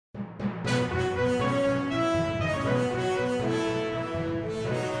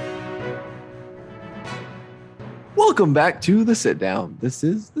Welcome back to The Sit Down. This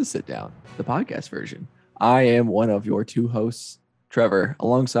is The Sit Down, the podcast version. I am one of your two hosts, Trevor,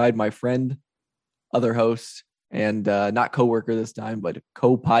 alongside my friend, other host, and not co-worker this time, but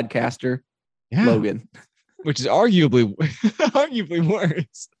co-podcaster, Logan. Which is arguably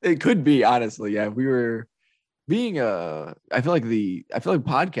worse. It could be, honestly. Yeah, we were being I feel like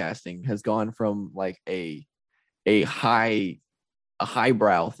podcasting has gone from like a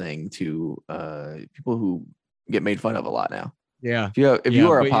highbrow thing to people who get made fun of a lot now. Yeah. If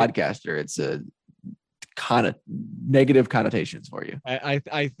you are a podcaster, it's a kind of negative connotations for you.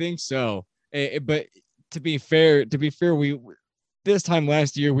 I think so. But to be fair, we this time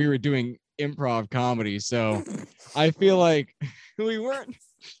last year we were doing improv comedy, so I feel like we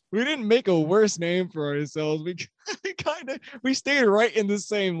didn't make a worse name for ourselves. We stayed right in the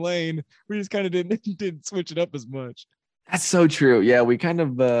same lane. We just kind of didn't switch it up as much. That's so true. Yeah, we kind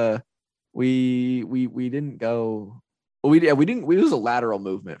of we didn't go. We didn't. It was a lateral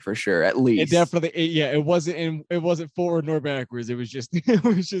movement for sure. At least it wasn't forward nor backwards. It was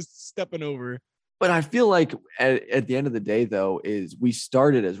just stepping over. But I feel like at the end of the day, though, is we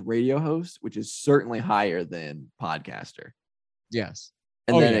started as radio hosts, which is certainly higher than podcaster. Yes.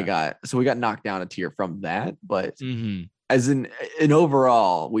 And we got knocked down a tier from that. But as in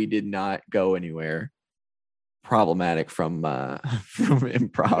overall, we did not go anywhere problematic from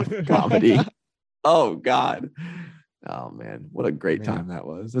improv comedy. Oh God. Oh man, what a great time that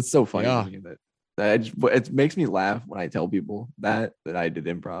was. That's so funny. Yeah. It makes me laugh when I tell people that I did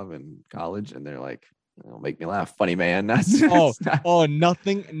improv in college, and they're like, "It'll make me laugh, funny man." Nothing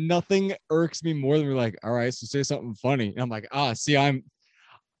irks me more than we're like, all right, so say something funny. And I'm like,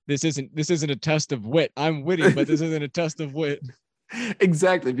 this isn't a test of wit. I'm witty, but this isn't a test of wit.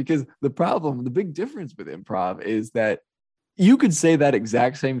 Exactly, because the big difference with improv is that you could say that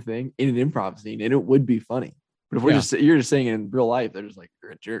exact same thing in an improv scene and it would be funny. But if you're just saying it in real life, they're just like,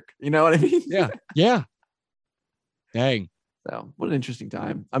 you're a jerk. You know what I mean? Yeah. Dang. So what an interesting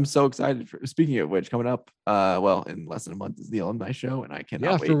time. I'm so excited speaking of which, coming up, in less than a month is the alumni show, and I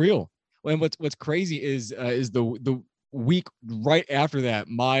cannot wait. For real. And what's crazy is the week right after that,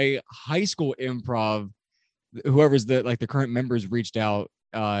 my high school improv, whoever's the current members reached out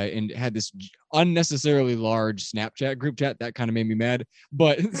and had this unnecessarily large Snapchat group chat that kind of made me mad,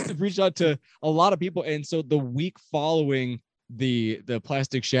 but reached out to a lot of people. And so the week following the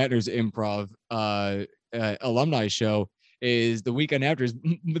Plastic Shatner's improv alumni show is the weekend after is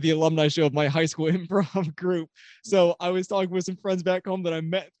the alumni show of my high school improv group. So I was talking with some friends back home that I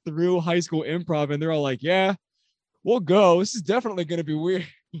met through high school improv, and they're all like, yeah, we'll go. This is definitely going to be weird.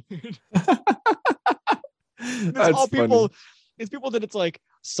 That's all people. Funny. It's people that it's like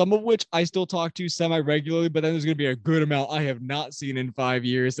some of which I still talk to semi-regularly, but then there's going to be a good amount I have not seen in 5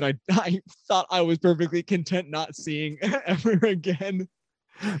 years that I thought I was perfectly content not seeing ever again.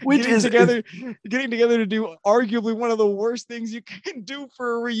 Getting together to do arguably one of the worst things you can do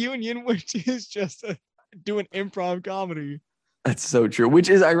for a reunion, which is just do an improv comedy. That's so true, which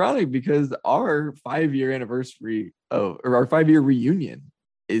is ironic because our 5-year anniversary or our 5-year reunion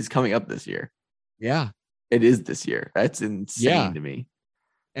is coming up this year. Yeah. It is this year. That's insane to me.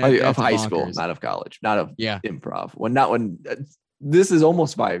 Of high school, not of college, not of improv. This is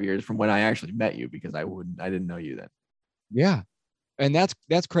almost 5 years from when I actually met you, because I didn't know you then. Yeah. And that's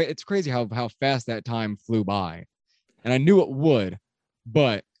crazy. It's crazy how fast that time flew by. And I knew it would,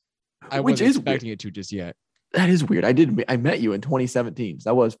 but I wasn't expecting it to just yet. That is weird. I met you in 2017. So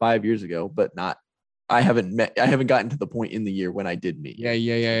that was 5 years ago, but I haven't gotten to the point in the year when I did meet you.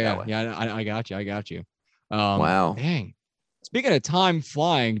 Yeah. I got you. Wow. Dang. Speaking of time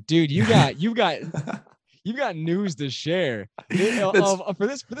flying, dude, you got news to share. For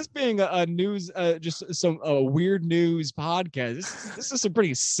this being a news, just some weird news podcast. This is some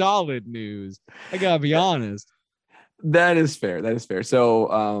pretty solid news. I gotta be honest. That is fair.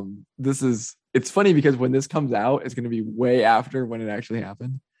 So it's funny because when this comes out, it's going to be way after when it actually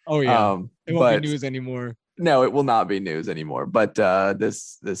happened. Oh yeah. It won't be news anymore. No, it will not be news anymore. But not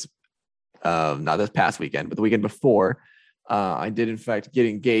this past weekend, but the weekend before, I did in fact get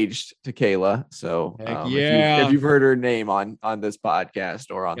engaged to Kayla. So if you've heard her name on this podcast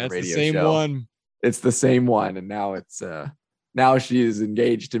or on the radio show, it's the same one. And now now she is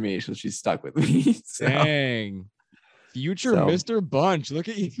engaged to me, so she's stuck with me. So. Dang. Future Mr. Bunch. Look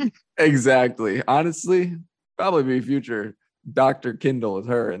at you. Exactly. Honestly, probably be future Dr. Kindle is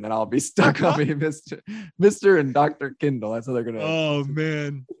her, and then I'll be stuck on being Mr. and Dr. Kindle. That's how they're gonna. Oh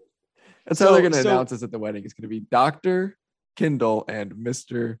man. That's how they're gonna announce us at the wedding. It's gonna be Dr. Kindle and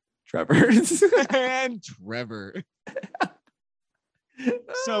Mr. Trevor. And Trevor.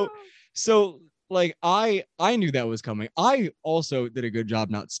 So like I knew that was coming. I also did a good job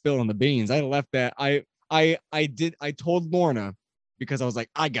not spilling the beans. I left that. I told Lorna because I was like,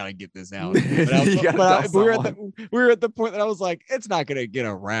 I gotta get this out. But we were at the point that I was like, it's not gonna get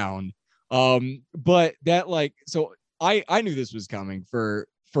around. But that like so I knew this was coming for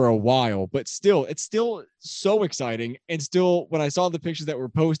a while, but still, it's still so exciting. And still, when I saw the pictures that were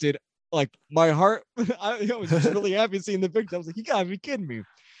posted, like my heart, I was just really happy seeing the picture. I was like, you gotta be kidding me.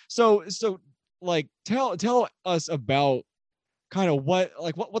 So like tell us about kind of what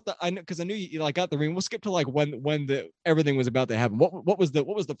the I know because I knew you like got the ring. We'll skip to like when the everything was about to happen. What was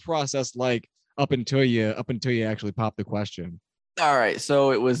the process like up until you actually popped the question? All right,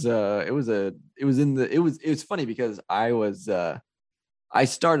 so it was funny because I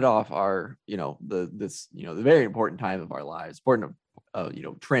started off our the very important time of our lives, important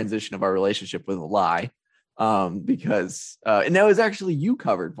transition of our relationship with a lie, because and that was actually you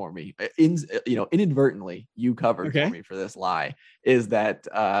covered for me inadvertently you covered for me for this lie is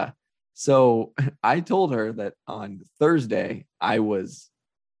that so I told her that on Thursday I was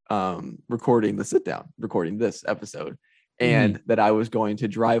recording this episode, and that I was going to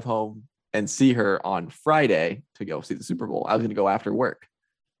drive home and see her on Friday to go see the Super Bowl. I was going to go after work,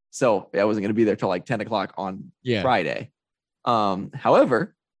 so I wasn't going to be there till like 10 o'clock on Friday.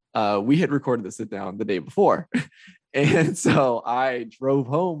 However, we had recorded the sit down the day before. And so I drove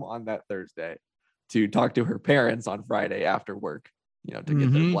home on that Thursday to talk to her parents on Friday after work, to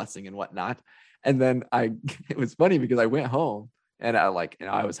get their blessing and whatnot. And then it was funny because I went home and I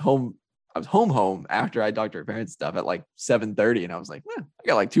was home after I talked to her parents stuff at like 7:30. And I was like, I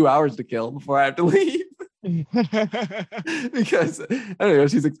got like 2 hours to kill before I have to leave. Because I don't know,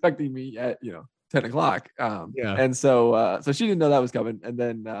 she's expecting me at 10 o'clock. And so she didn't know that was coming. And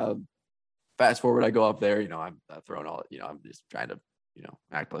then fast forward, I go up there, I'm throwing all, I'm just trying to,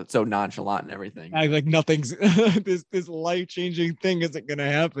 act so nonchalant and everything. Like nothing's this life-changing thing isn't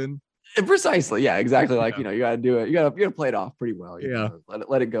gonna happen. Precisely. Yeah, exactly. Like, you gotta do it. You gotta play it off pretty well.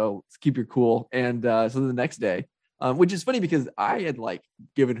 Let it go. Keep your cool. And so the next day, which is funny because I had like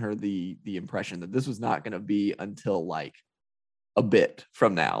given her the impression that this was not going to be until like a bit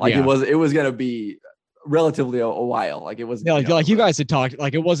from now. Like it was going to be relatively a while. Like it was you guys had talked,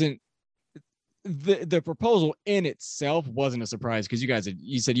 like it wasn't the proposal in itself wasn't a surprise because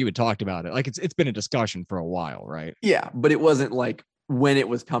you said you had talked about it. Like it's been a discussion for a while, right? Yeah, but it wasn't like when it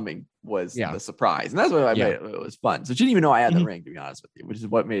was coming was the surprise. And that's what I made it. It was fun. So she didn't even know I had the ring, to be honest with you, which is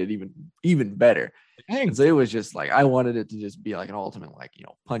what made it even better. And so it was just like, I wanted it to just be like an ultimate, like,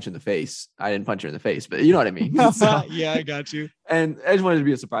 punch in the face. I didn't punch her in the face, but you know what I mean? So, yeah, I got you. And I just wanted it to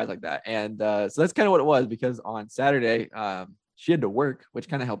be a surprise like that. And so that's kind of what it was, because on Saturday, she had to work, which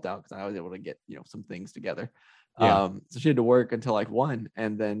kind of helped out because I was able to get, some things together. So she had to work until like 1.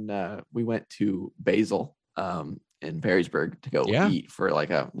 And then we went to Basil in Perrysburg to go eat for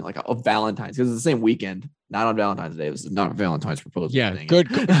like a Valentine's, because it's the same weekend, not on Valentine's Day. This is not a Valentine's proposal. Yeah, good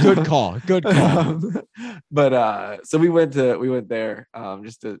call. Good call. But so we went there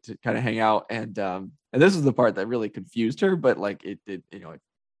just to kind of hang out, and this was the part that really confused her, but like it did,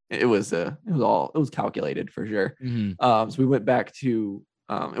 it was calculated for sure. So we went back to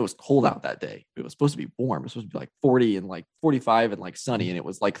it was cold out that day. It was supposed to be warm. It was supposed to be like 40 and like 45 and like sunny, and it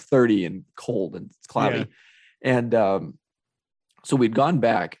was like 30 and cold and it's cloudy. And so we'd gone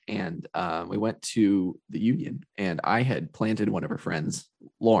back, and we went to the Union, and I had planted one of her friends,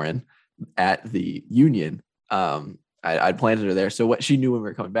 Lauren, at the Union. I'd planted her there. So what she knew when we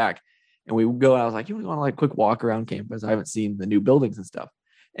were coming back, and we would go, and I was like, you want to go on like a quick walk around campus? I haven't seen the new buildings and stuff.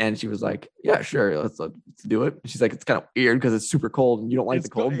 And she was like, yeah, sure. Let's do it. She's like, it's kind of weird because it's super cold and you don't like the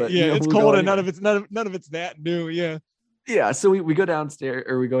cold, but it's cold and none of it's that new. Yeah. Yeah. So we go downstairs,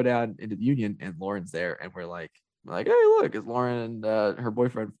 or we go down into the Union, and Lauren's there, and we're like, hey, look, it's Lauren and her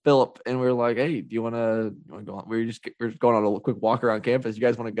boyfriend Philip. And we're like, hey, do you want to go on? We're just going on a quick walk around campus. You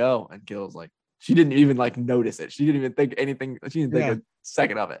guys want to go? And Kayla's like, she didn't even like notice it. She didn't even think anything. She didn't think a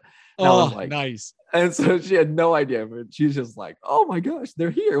second of it. And I was like, nice. And so she had no idea, but she's just like, oh my gosh,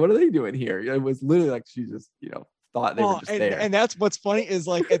 they're here. What are they doing here? It was literally like, she just, thought they were just there. And that's what's funny is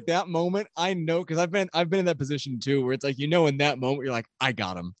like at that moment, I know, because I've been in that position too, where it's like, in that moment you're like, I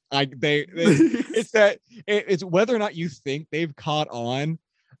got them. It's whether or not you think they've caught on,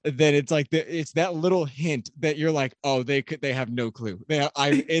 then it's like it's that little hint that you're like, oh, they have no clue.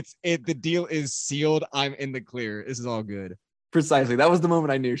 The deal is sealed. I'm in the clear. This is all good. Precisely. That was the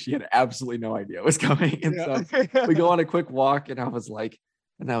moment I knew she had absolutely no idea what was coming. And so we go on a quick walk, and I was like,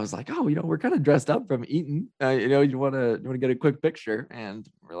 oh, we're kind of dressed up from Eaton. You want to get a quick picture? And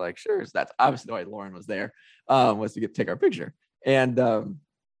we're like, sure. So that's obviously why Lauren was there, was to take our picture. And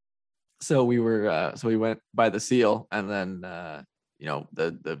so we went by the seal, and then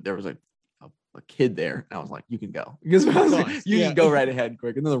there was a kid there, and I was like, you can go, because you just go right ahead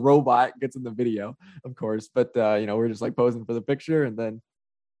quick. And then the robot gets in the video, of course, but we're just like posing for the picture, and then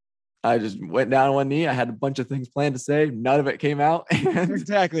I just went down on one knee. I had a bunch of things planned to say. None of it came out.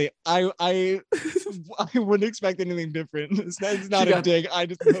 Exactly. I wouldn't expect anything different. It's not a dig. I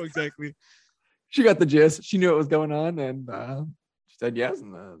just know exactly. She got the gist. She knew what was going on, and she said yes,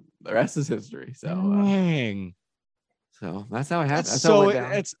 and the rest is history. So, dang. So that's how it happened. That's so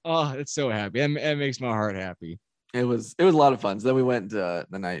it's so happy. It makes my heart happy. It was a lot of fun. So then we went.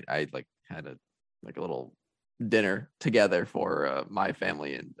 Then I like had a little dinner together for my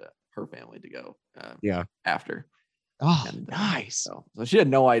family and her family to go. After. Oh, and, nice. So she had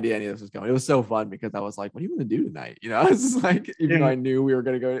no idea any of this was going. It was so fun because I was like, "What are you going to do tonight?" It's like, even though I knew we were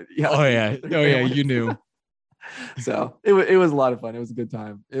going to go. You knew. So it was a lot of fun. It was a good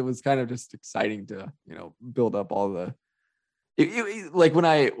time. It was kind of just exciting to build up all the. Like when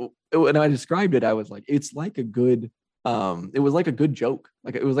I described it, I was like, it's like a good. It was like a good joke.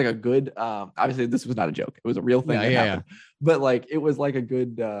 Like it was like a good. Obviously, this was not a joke. It was a real thing that happened. But like it was like a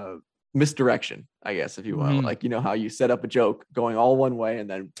good. Misdirection, I guess, if you will. Mm-hmm. Like, how you set up a joke going all one way and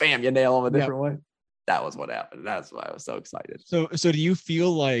then bam, you nail them a different way. That was what happened. That's why I was so excited. So do you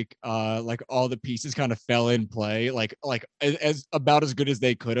feel like all the pieces kind of fell in play, like as about as good as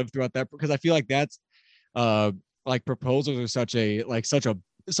they could have throughout that? Because I feel like that's like proposals are such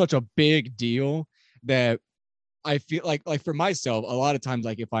a big deal that I feel like for myself, a lot of times,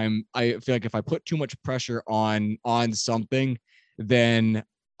 like I feel like if I put too much pressure on something, then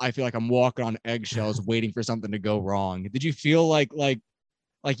I feel like I'm walking on eggshells waiting for something to go wrong. Did you feel like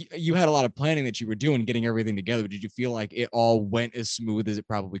you had a lot of planning that you were doing, getting everything together? Did you feel like it all went as smooth as it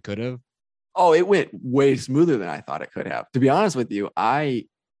probably could have? Oh, it went way smoother than I thought it could have. To be honest with you, I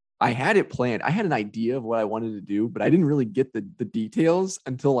had it planned. I had an idea of what I wanted to do, but I didn't really get the details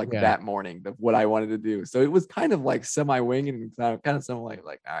until that morning of what I wanted to do. So it was kind of like semi-wing and kind of semi like,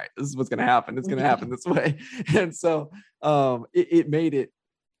 all right, this is what's going to happen. It's going to happen this way. And so it made it,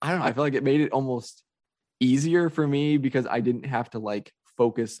 I don't know. I feel like it made it almost easier for me because I didn't have to like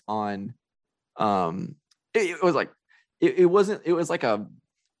focus on. It was like it wasn't. It was like a.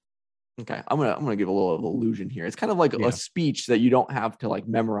 Okay, I'm gonna give a little illusion here. It's kind of like a speech that you don't have to like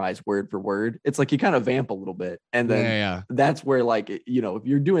memorize word for word. It's like you kind of vamp a little bit, and then that's where like if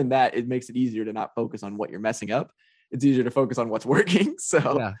you're doing that, it makes it easier to not focus on what you're messing up. It's easier to focus on what's working.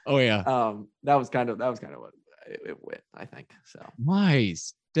 So that was kind of what it went, I think. So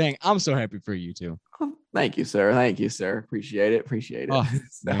nice. Dang, I'm so happy for you too. Oh, thank you, sir. Appreciate it. Oh,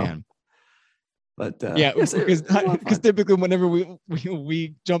 so, man. But because typically whenever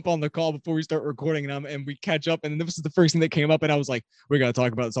we jump on the call before we start recording and we catch up, and this is the first thing that came up, and I was like, we got to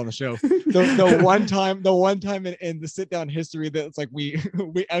talk about this on the show. The one time in the sit down history that's like we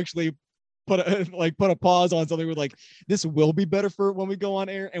actually put a pause on something. We're like, this will be better for when we go on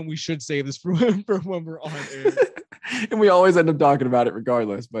air, and we should save this for when we're on air. And we always end up talking about it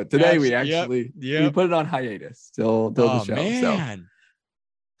regardless. But today we actually we put it on hiatus till the show. Man.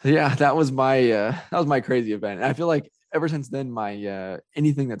 So yeah, that was my crazy event. And I feel like ever since then, my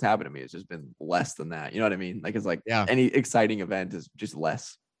anything that's happened to me has just been less than that. You know what I mean? Like it's like any exciting event is just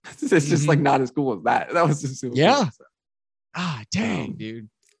less. It's just like not as cool as that. That was just super cool, so. Dang, dude.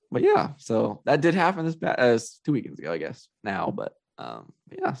 But yeah, so that did happen this past 2 weekends ago, I guess now. But so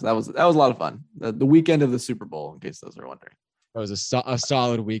that was a lot of fun. The weekend of the Super Bowl, in case those are wondering. That was a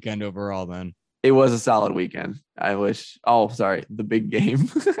solid weekend overall. Then it was a solid weekend. I wish. Oh, sorry, the big game.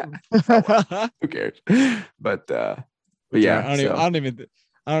 Who cares? But yeah,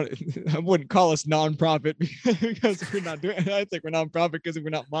 I wouldn't call us nonprofit because we're not doing. I think we're nonprofit because we're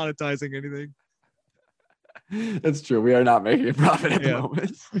not monetizing anything. That's true. We are not making a profit at the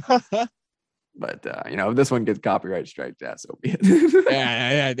moment. But if this one gets copyright strike, so be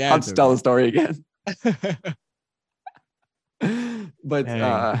it. I'll just tell the story again. But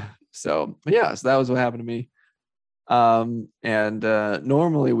so that was what happened to me. And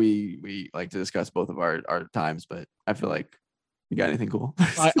normally we like to discuss both of our times, but I feel like you got anything cool?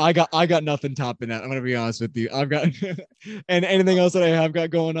 I got nothing topping that. I'm gonna be honest with you. I've got and anything else that I have got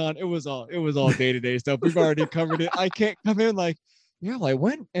going on. It was all day-to-day stuff. We've already covered it. I can't come in like, I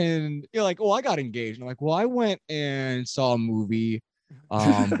went and you're like, oh, I got engaged. I'm like, well, I went and saw a movie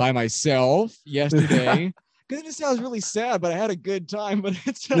by myself yesterday. Because it sounds really sad, but I had a good time, but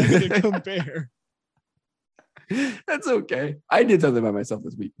it's not going to compare. That's okay. I did something by myself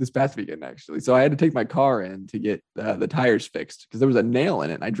this past weekend, actually. So I had to take my car in to get the tires fixed because there was a nail in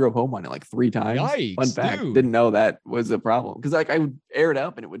it. And I drove home on it like 3 times. Yikes, Fun fact, dude. didn't know that was a problem because like I would air it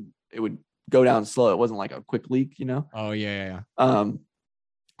up and it would would go down slow. It wasn't like a quick leak, you know? Oh yeah.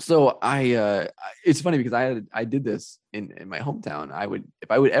 So it's funny because I did this in my hometown.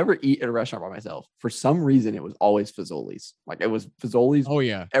 If I would ever eat at a restaurant by myself, for some reason it was always Fazoli's. Like it was Fazoli's. Oh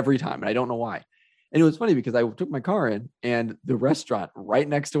yeah. Every time. And I don't know why. And it was funny because I took my car in and the restaurant right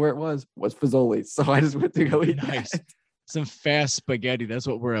next to where it was Fazoli's. So I just went to go eat. Nice. Some fast spaghetti. That's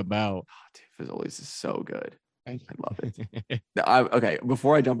what we're about. Oh, dude, Fazoli's is so good. I love it. Okay,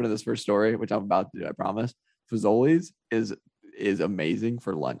 before I jump into this first story, which I'm about to do, I promise, Fazoli's is amazing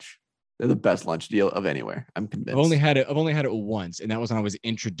for lunch. They're the best lunch deal of anywhere. I'm convinced. I've only had it once, and that was when I was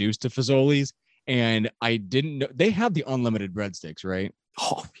introduced to Fazoli's, and I didn't know they have the unlimited breadsticks, right?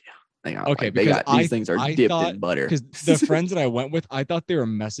 Oh yeah. Okay, these things are dipped in butter. Because the friends that I went with, I thought they were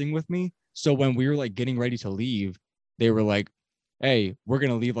messing with me. So when we were like getting ready to leave, they were like, "Hey, we're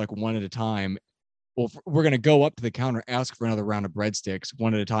gonna leave like one at a time. Well, we're gonna go up to the counter, ask for another round of breadsticks,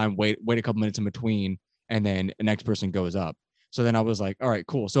 one at a time. Wait a couple minutes in between, and then the next person goes up." So then I was like, all right,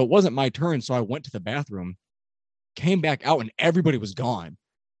 cool. So it wasn't my turn. So I went to the bathroom, came back out, and everybody was gone.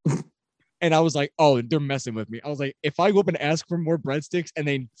 And I was like, oh, they're messing with me. I was like, if I go up and ask for more breadsticks and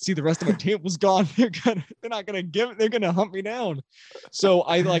they see the rest of my table's gone, they're not gonna give it, they're gonna hunt me down. So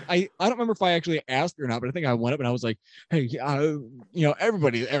I don't remember if I actually asked or not, but I think I went up and I was like, hey,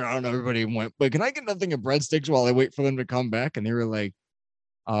 everybody, I don't know, everybody went, but can I get nothing of breadsticks while I wait for them to come back? And they were like,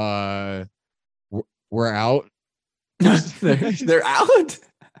 we're out. They're out.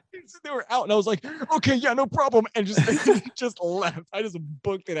 They were out, and I was like, "Okay, yeah, no problem," and just left. I just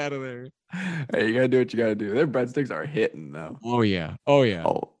booked it out of there. Hey, you gotta do what you gotta do. Their breadsticks are hitting though. Oh yeah.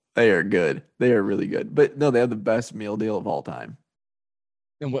 Oh, they are good. They are really good. But no, they have the best meal deal of all time.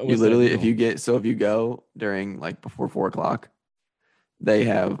 And what you literally, if you go during like before 4:00, they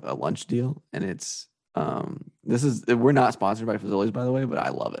have a lunch deal, and it's we're not sponsored by Fazoli's, by the way, but I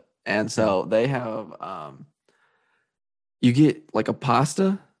love it. And so they have you get like a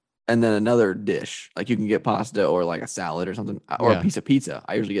pasta and then another dish. Like you can get pasta or like a salad or something, or a piece of pizza.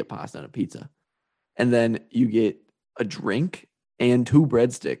 I usually get pasta and a pizza. And then you get a drink and 2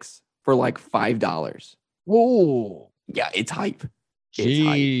 breadsticks for like $5. Whoa. Yeah, it's hype. Jeez.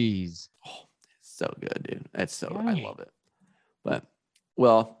 It's hype. Oh, it's so good, dude. That's so I love it. But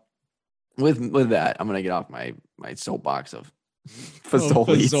well, with that, I'm gonna get off my soapbox of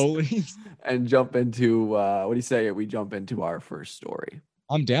Fazoli's and jump into what do you say? We jump into our first story.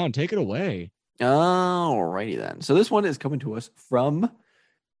 I'm down. Take it away. Alrighty then. So this one is coming to us from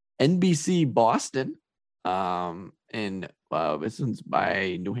NBC Boston. And this one's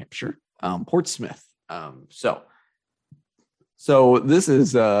by New Hampshire, Portsmouth. So this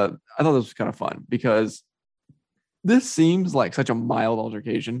is I thought this was kind of fun because this seems like such a mild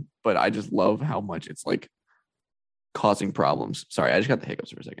altercation, but I just love how much it's like causing problems. Sorry, I just got the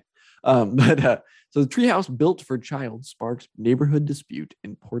hiccups for a second. So the treehouse built for child sparks neighborhood dispute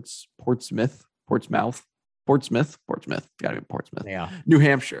in Portsmouth. Gotta be Portsmouth. Yeah. New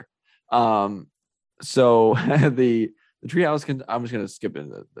Hampshire. So the treehouse I'm just gonna skip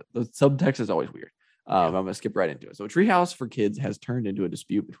into the subtext is always weird. I'm gonna skip right into it. So a treehouse for kids has turned into a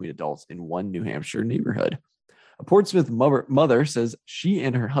dispute between adults in one New Hampshire neighborhood. A Portsmouth mother says she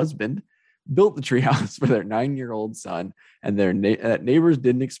and her husband built the treehouse for their 9-year-old son, and their neighbors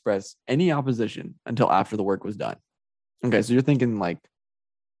didn't express any opposition until after the work was done. Okay, so you're thinking like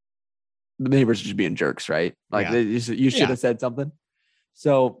the neighbors are just being jerks, right? Like you should have said something.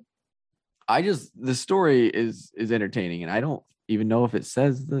 So the story is entertaining, and I don't even know if it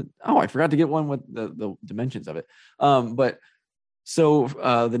says that. Oh, I forgot to get one with the dimensions of it. But so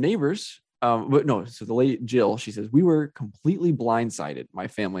the neighbors. So the late Jill, she says, we were completely blindsided, my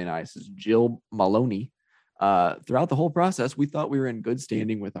family and I, says Jill Maloney. Throughout the whole process, we thought we were in good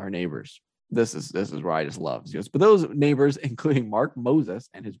standing with our neighbors. This is where I just love. She goes, but those neighbors, including Mark Moses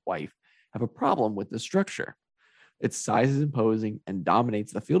and his wife, have a problem with the structure. Its size is imposing and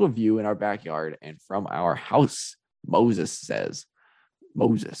dominates the field of view in our backyard and from our house, Moses says.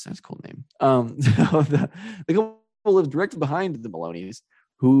 Moses, that's a cool name. So the couple lives directly behind the Maloneys,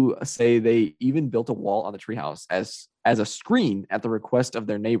 who say they even built a wall on the treehouse as a screen at the request of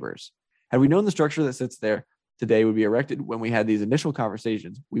their neighbors. Had we known the structure that sits there today would be erected when we had these initial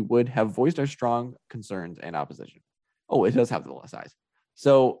conversations, we would have voiced our strong concerns and opposition. Oh, it does have the size.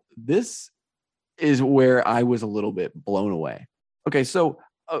 So this is where I was a little bit blown away. Okay, so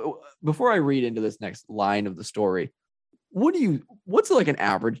before I read into this next line of the story, what's like an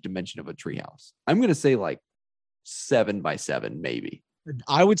average dimension of a treehouse? I'm going to say like 7 by 7, maybe.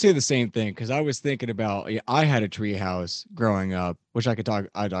 I would say the same thing because I was thinking about I had a tree house growing up, which I talk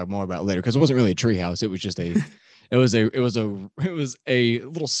more about later because it wasn't really a tree house. It was just a It was a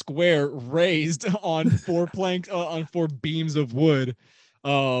little square raised on four planks on four beams of wood.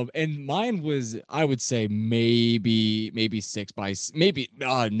 And mine was, I would say maybe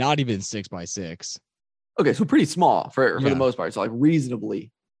not even 6 by 6. Okay, so pretty small for the most part. So like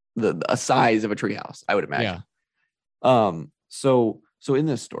reasonably a size of a treehouse, I would imagine. Yeah. So in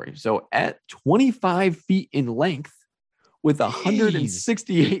this story, so at 25 feet in length with a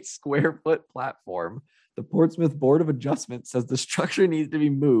 168 square foot platform, the Portsmouth Board of Adjustment says the structure needs to be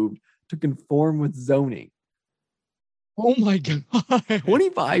moved to conform with zoning. Oh my God.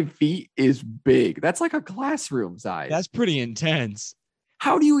 25 feet is big. That's like a classroom size. That's pretty intense.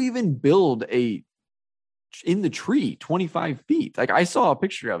 How do you even build in the tree 25 feet? Like I saw a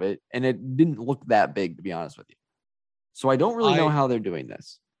picture of it and it didn't look that big, to be honest with you. So I don't really know how they're doing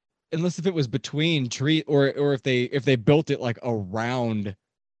this. Unless if it was between tree or if they built it like around,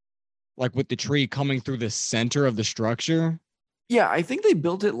 like with the tree coming through the center of the structure. Yeah, I think they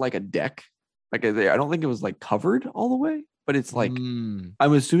built it like a deck. Like I don't think it was like covered all the way, but it's like I'm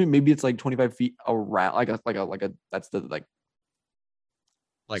assuming maybe it's like 25 feet around, like a that's the like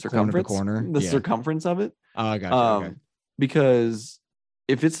circumference, corner, the circumference of it. Oh, I got you. Okay. Because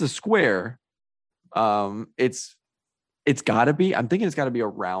if it's a square, it's got to be. I'm thinking it's got to be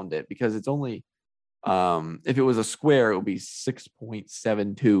around it because it's only if it was a square, it would be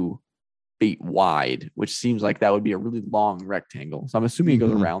 6.72 feet wide, which seems like that would be a really long rectangle. So I'm assuming it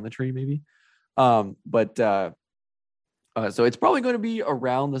goes around the tree, maybe. So it's probably going to be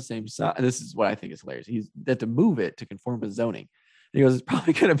around the same size. This is what I think is hilarious. He's had to move it to conform with zoning. And he goes, it's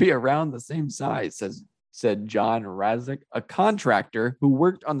probably going to be around the same size, said John Razik, a contractor who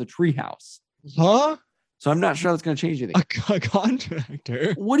worked on the treehouse. Huh? So I'm not sure that's going to change anything. A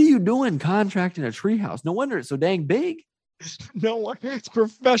contractor? What are you doing contracting a treehouse? No wonder it's so dang big. No wonder it's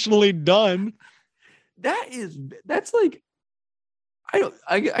professionally done. That's like,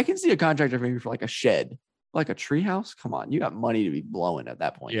 I can see a contractor maybe for like a shed, like a treehouse. Come on, you got money to be blowing at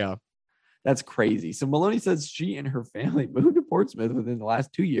that point. Yeah. That's crazy. So Maloney says she and her family moved to Portsmouth within the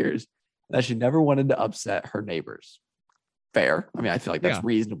last 2 years, that she never wanted to upset her neighbors. Fair. I mean, I feel like that's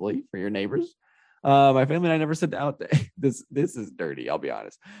reasonably for your neighbors. My family and I never set out to this is dirty, I'll be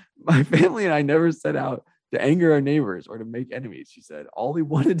honest. My family and I never set out to anger our neighbors or to make enemies, she said. All we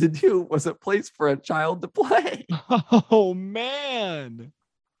wanted to do was a place for a child to play. Oh, man.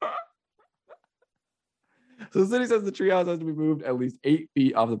 So the city says the treehouse has to be moved at least 8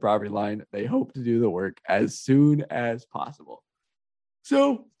 feet off the property line. They hope to do the work as soon as possible.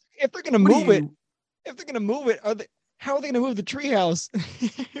 So if they're going to move it, how are they going to move the treehouse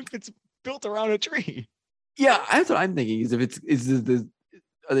if it's built around a tree? Yeah, that's what I'm thinking.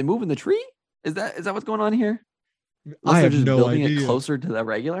 Are they moving the tree? Is that what's going on here? I have no building idea. It closer to the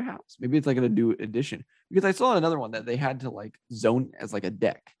regular house. Maybe it's like going to do addition, because I saw another one that they had to like zone as like a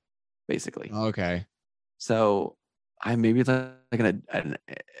deck, basically. Okay. So maybe it's like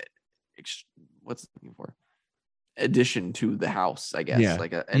what's looking for addition to the house, I guess. Yeah.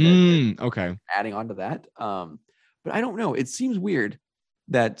 Like okay. Adding on to that. But I don't know. It seems weird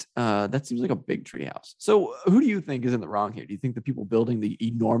that seems like a big treehouse. So who do you think is in the wrong here? Do you think the people building the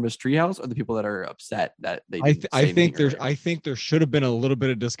enormous treehouse or the people that are upset that they I think there should have been a little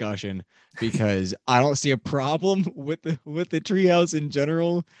bit of discussion, because I don't see a problem with the treehouse in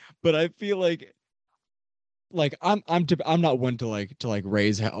general, but I feel like I'm not one to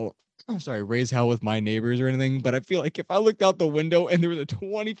raise hell. I'm sorry, raise hell with my neighbors or anything, but I feel like if I looked out the window and there was a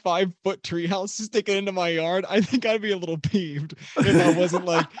 25-foot treehouse sticking into my yard, I think I'd be a little peeved if I wasn't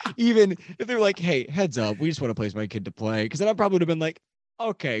like, even if they're like, hey, heads up, we just want to place my kid to play. Because then I probably would have been like,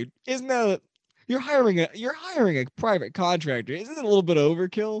 okay, isn't that you're hiring a private contractor? Isn't it a little bit of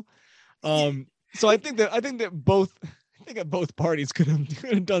overkill? So I think that both parties could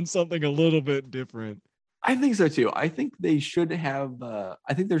have done something a little bit different. I think so too. I think they should have.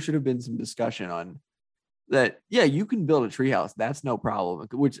 I think there should have been some discussion on that. Yeah, you can build a treehouse. That's no problem.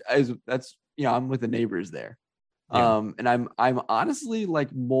 I'm with the neighbors there. Yeah. And I'm honestly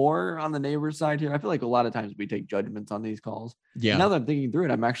like more on the neighbor's side here. I feel like a lot of times we take judgments on these calls. Yeah. And now that I'm thinking through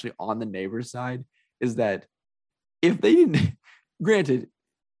it, I'm actually on the neighbor's side. Is that if they didn't, granted,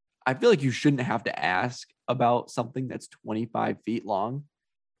 I feel like you shouldn't have to ask about something that's 25 feet long,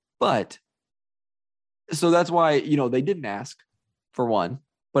 but. So that's why, they didn't ask, for one,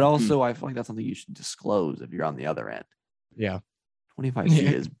 but also I feel like that's something you should disclose if you're on the other end. Yeah. 25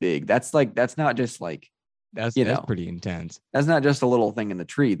 feet is big. That's not just like, that's pretty intense. That's not just a little thing in the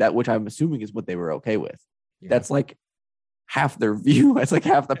tree, which I'm assuming is what they were okay with. Yeah. That's like half their view. That's like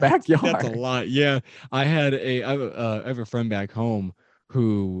half the backyard. That's a lot. Yeah. I have a friend back home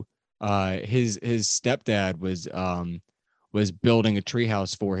who his stepdad was building a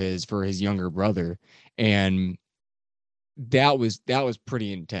treehouse for his younger brother, and that was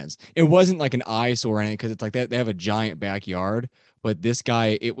pretty intense. It wasn't like an eyesore or anything because it's like that they have a giant backyard, but this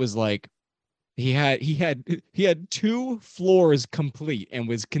guy, it was like he had two floors complete and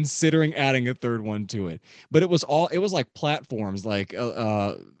was considering adding a third one to it. But it was like platforms, like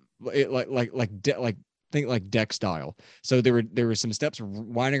think like deck style. So there were some steps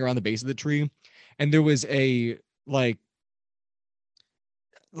winding around the base of the tree, and there was a like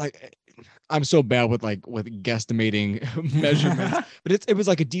I'm so bad with guesstimating measurements, but it was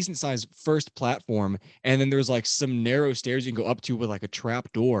like a decent sized first platform, and then there's like some narrow stairs you can go up to with like a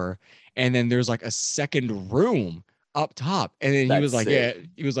trap door, and then there's like a second room up top. And then he was like, yeah,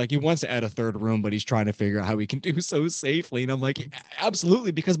 he was like, he wants to add a third room, but he's trying to figure out how he can do so safely. And I'm like,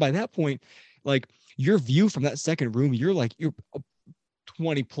 absolutely, because by that point, like your view from that second room, you're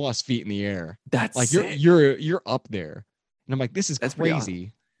 20 plus feet in the air. That's like sick. you're up there. And I'm like, this is That's crazy.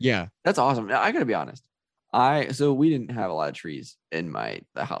 Awesome. Yeah. That's awesome. I gotta be honest. So we didn't have a lot of trees in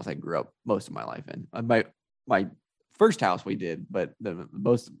the house I grew up most of my life in. My first house we did, but the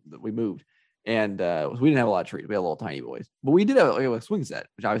most we moved, and we didn't have a lot of trees. We had little tiny boys, but we did have a swing set,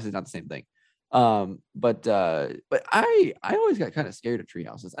 which obviously is not the same thing. But I always got kind of scared of tree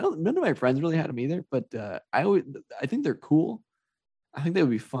houses. None of my friends really had them either, but I think they're cool. I think they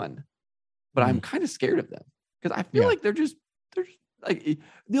would be fun, but I'm kind of scared of them because I feel like they're just like,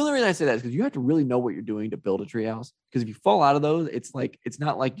 the only reason I say that is because you have to really know what you're doing to build a treehouse. Because if you fall out of those, it's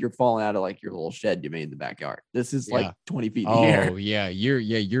not like you're falling out of like your little shed you made in the backyard. This is like 20 feet in the air. Oh yeah,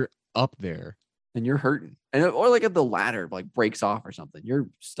 you're up there, and you're hurting, or like if the ladder like breaks off or something, you're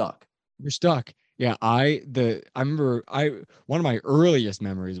stuck. You're stuck. Yeah, I remember one of my earliest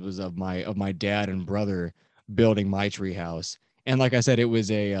memories was of my dad and brother building my treehouse. And like I said,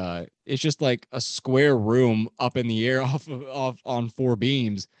 it's just like a square room up in the air off on four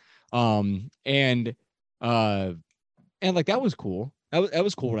beams. And like that was cool. That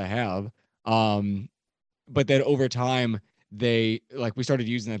was cool to have. But then over time we started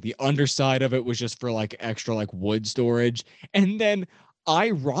using that. The underside of it was just for like extra like wood storage. And then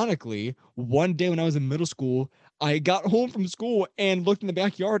ironically, one day when I was in middle school, I got home from school and looked in the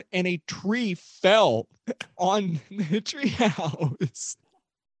backyard, and a tree fell on the tree house.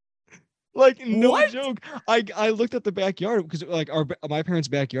 Like, no joke. I looked at the backyard because like my parents'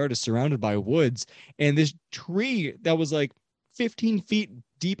 backyard is surrounded by woods, and this tree that was like 15 feet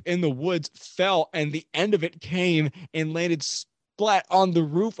deep in the woods fell, and the end of it came and landed splat on the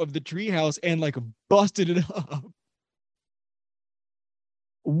roof of the tree house and like busted it up.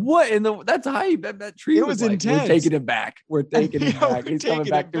 What in that's hype. That tree it was like, intense. We're taking him back. We're taking him back. He's coming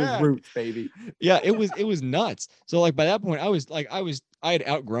back to his roots, baby. Yeah, it was nuts. So like by that point, I had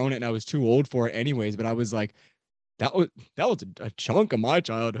outgrown it and I was too old for it anyways. But I was like, that was a chunk of my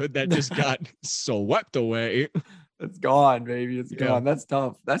childhood that just got swept away. It's gone, baby. It's gone. That's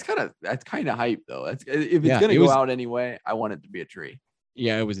tough. That's kind of hype though. If it's gonna go out anyway, I want it to be a tree.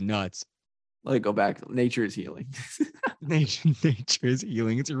 Yeah, it was nuts. Let it go back. Nature is healing. nature is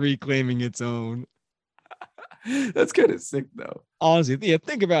healing. It's reclaiming its own. That's kind of sick though. Honestly, yeah,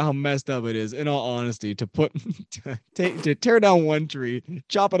 think about how messed up it is, in all honesty, to tear down one tree,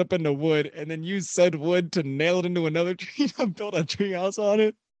 chop it up into wood, and then use said wood to nail it into another tree to build a tree house on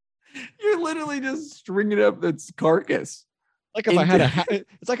it. You're literally just stringing up its carcass. Like if I had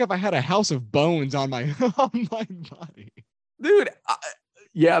it's like if I had a house of bones on my body. Dude,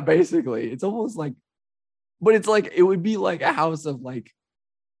 yeah, basically. It's almost like, but it's like, it would be like a house of like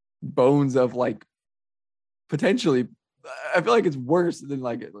bones of like potentially, I feel like it's worse than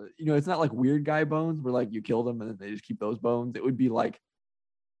like, it's not like weird guy bones where like you kill them and then they just keep those bones. It would be like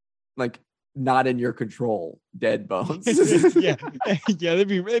not in your control dead bones. yeah,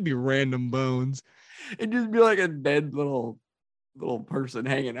 they'd be random bones. It'd just be like a dead little person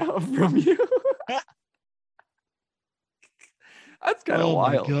hanging out from you. That's kind of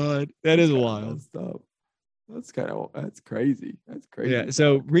wild. Oh my God, that is wild stuff. That's crazy. That's crazy. Yeah.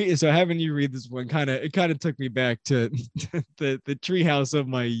 So having you read this one kind of took me back to the treehouse of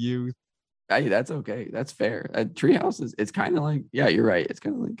my youth. Hey, that's okay. That's fair. Treehouse it's kind of like, yeah, you're right. It's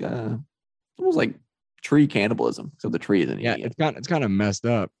kind of like almost like tree cannibalism. So the tree isn't. Yeah, it's kind of messed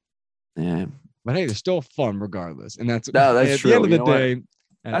up. Yeah. But hey, they're still fun regardless. And that's true. At the end of the day.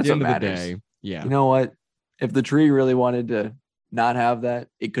 At the end of the day. Yeah. You know what? If the tree really wanted to not have that,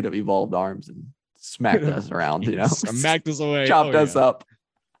 it could have evolved arms and smacked us around, smacked us away, chopped us up.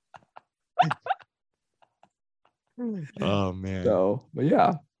 Oh man. So, but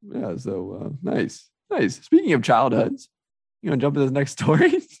yeah. So nice. Speaking of childhoods, you want to jump into the next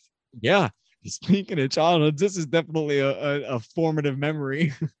story? Yeah. Speaking of childhood, this is definitely a formative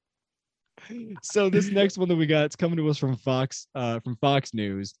memory. So this next one that we got, it's coming to us from Fox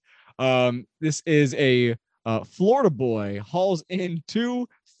News. This is a Florida boy hauls in two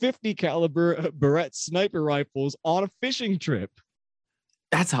 50 caliber Barrett sniper rifles on a fishing trip.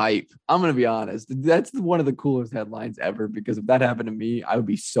 That's hype. I'm gonna be honest. That's one of the coolest headlines ever, because if that happened to me, I would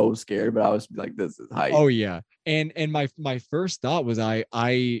be so scared. But I was like, "This is hype." Oh yeah, and my first thought was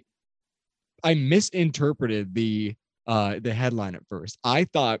I misinterpreted the headline at first. I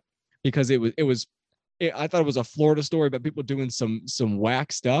thought because I thought it was a Florida story about people doing some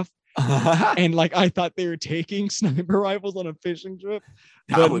whack stuff. And like I thought they were taking sniper rifles on a fishing trip,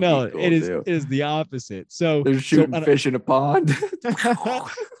 but no, cool it is the opposite. So they're shooting fish in a pond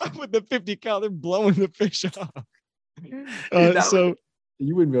with the 50 cal, they're blowing the fish off. So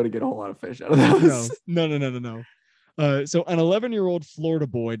you wouldn't be able to get a whole lot of fish out of those. No. So an 11-year-old Florida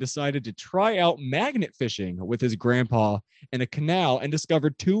boy decided to try out magnet fishing with his grandpa in a canal and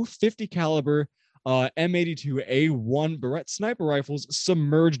discovered two 50 caliber M82A1 Barrett sniper rifles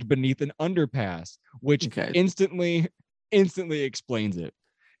submerged beneath an underpass, which instantly explains it.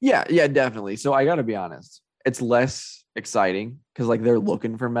 Yeah, definitely. So I got to be honest, it's less exciting because like they're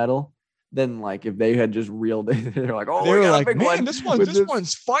looking for metal than like if they had just reeled it. They're like, oh, they're like, man, this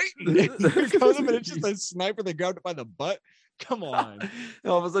one's fighting. Here comes him, and it's just a sniper. They grabbed it by the butt. Come on.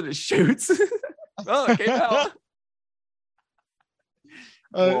 And all of a sudden it shoots. Oh, it came out.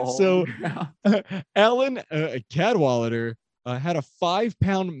 Alan Cadwallader had a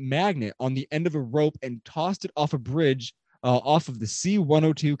 5-pound magnet on the end of a rope and tossed it off a bridge off of the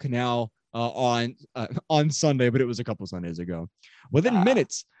C-102 canal on Sunday, but it was a couple Sundays ago. Within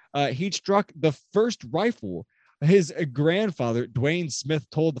minutes, he struck the first rifle. His grandfather, Dwayne Smith,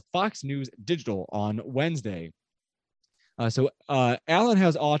 told the Fox News Digital on Wednesday. Alan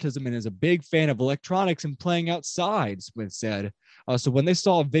has autism and is a big fan of electronics and playing outside, Smith said. So when they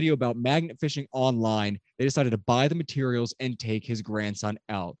saw a video about magnet fishing online, they decided to buy the materials and take his grandson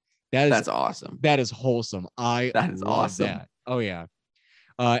out. That's awesome. That is wholesome. That is awesome. That. Oh yeah.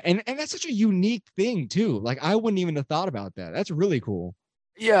 And that's such a unique thing too. Like I wouldn't even have thought about that. That's really cool.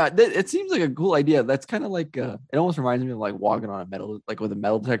 Yeah, it seems like a cool idea. That's kind of like it almost reminds me of like walking on a metal, like with a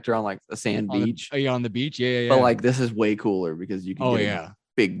metal detector on like a sand beach. On the beach, yeah. But like this is way cooler because you can get a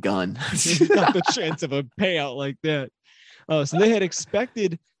big gun. You got the chance of a payout like that. So they had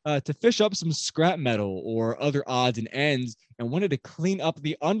expected to fish up some scrap metal or other odds and ends, and wanted to clean up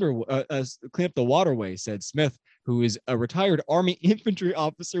the waterway, said Smith, who is a retired Army infantry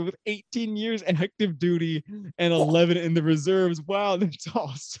officer with 18 years active duty and 11 in the reserves. Wow, that's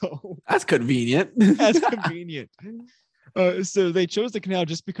also that's convenient. That's convenient. So they chose the canal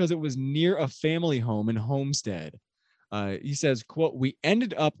just because it was near a family home in Homestead. He says, quote, "We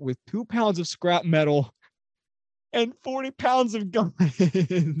ended up with 2 pounds of scrap metal and 40 pounds of guns."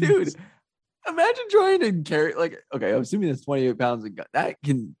 Dude, imagine trying to carry, like, okay, I'm assuming that's 28 pounds of gun. That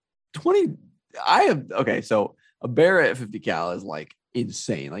can 20. So a Barrett 50 cal is like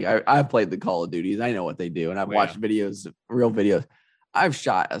insane. Like I've played the Call of Duties. I know what they do. And I've watched videos, real videos. I've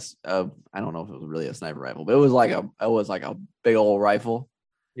shot I don't know if it was really a sniper rifle, but it was like a big old rifle.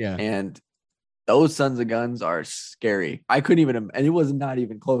 Yeah. And those sons of guns are scary. I couldn't even, and it was not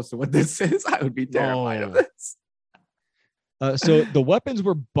even close to what this is. I would be terrified of this. So the weapons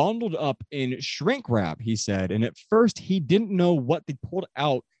were bundled up in shrink wrap, he said. And at first he didn't know what they pulled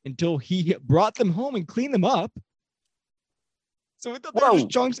out until he brought them home and cleaned them up. So we thought they were just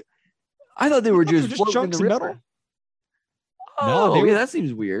chunks. I thought they were just chunks of metal. Oh, that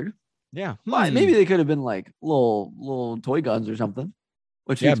seems weird. Yeah. Well, maybe they could have been like little toy guns or something,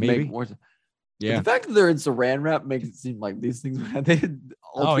 which make more sense. Yeah. But the fact that they're in saran wrap makes it seem like these things they had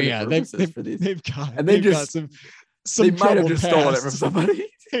alternate purposes for these. They've got some they might have just stolen it from somebody.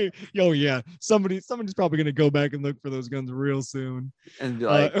 Oh yeah, somebody's probably gonna go back and look for those guns real soon. And be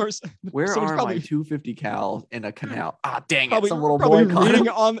like, where are my 250 cal in a canal? Dang it! Some little boy reading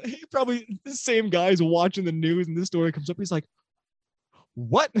on. Probably the same guy's watching the news, and this story comes up. He's like,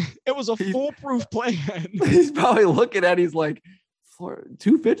 "What? It was a foolproof plan." He's probably looking at. He's like,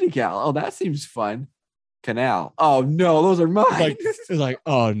 250 cal. Oh, that seems fun. Canal. Oh no, those are mine. It's like,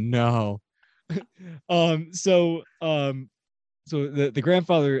 oh no. So the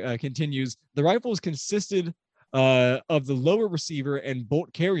grandfather continues. The rifles consisted of the lower receiver and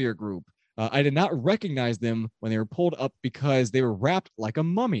bolt carrier group. I did not recognize them when they were pulled up because they were wrapped like a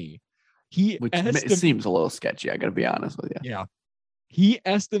mummy. It seems a little sketchy. I gotta be honest with you. Yeah, he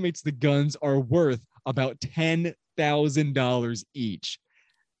estimates the guns are worth about $10,000 each.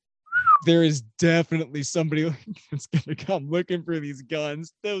 there is definitely somebody that's gonna come looking for these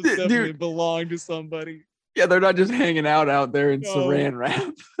guns. Those definitely belong to somebody. Yeah, they're not just hanging out there in Saran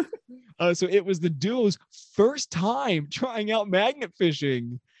wrap. So it was the duo's first time trying out magnet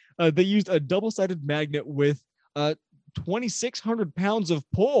fishing. They used a double-sided magnet with 2,600 pounds of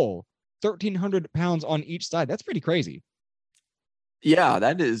pull, 1,300 pounds on each side. That's pretty crazy. Yeah,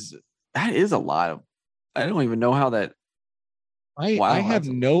 that is a lot of. I don't even know how that. I have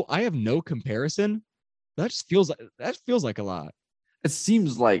no comparison. That feels like a lot. It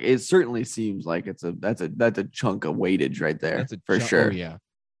certainly seems like that's a chunk of weightage right there. That's for sure. Oh yeah.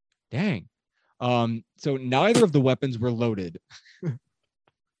 Dang. So neither of the weapons were loaded.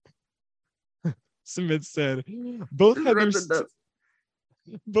 Smith said both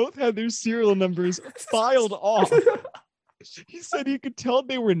had their serial numbers filed off. He said he could tell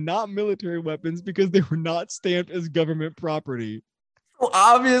they were not military weapons because they were not stamped as government property. Well,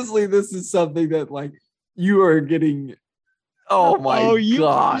 obviously, this is something that like you are getting. Oh my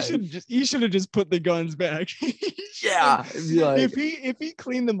god! You should have just put the guns back. Yeah, if he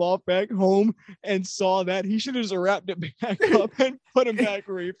cleaned them off back home and saw that, he should have just wrapped it back up and put them back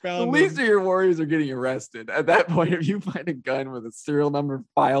where he found them. The least of your worries are getting arrested at that point. If you find a gun with a serial number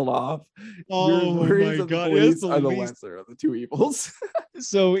filed off, your worries of the police are the lesser of the two evils.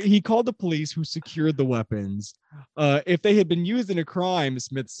 So he called the police, who secured the weapons. If they had been used in a crime,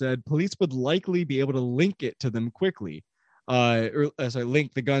 Smith said, police would likely be able to link it to them quickly.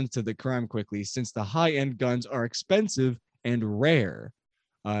 Link the guns to the crime quickly, since the high-end guns are expensive and rare.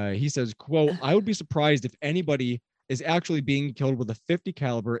 He says, quote, I would be surprised if anybody is actually being killed with a 50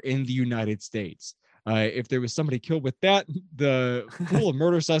 caliber in the United States. If there was somebody killed with that, the pool of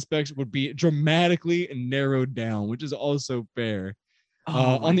murder suspects would be dramatically narrowed down, which is also fair.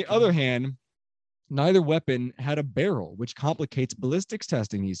 On the other hand, neither weapon had a barrel, which complicates ballistics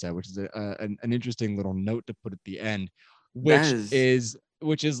testing, he said, which is an interesting little note to put at the end.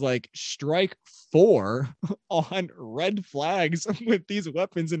 Which is like strike 4 on red flags with these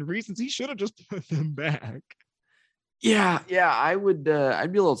weapons and reasons. He should have just put them back. Yeah, I would.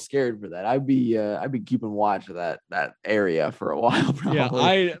 I'd be a little scared for that. I'd be keeping watch of that area for a while. Probably.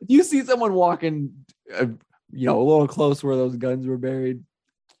 Yeah, if you see someone walking, a little close where those guns were buried.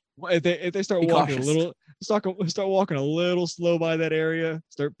 If they start walking cautious. Start walking a little slow by that area,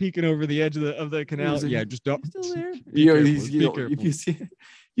 start peeking over the edge of the canal. Yeah, just don't. Still there. If you see,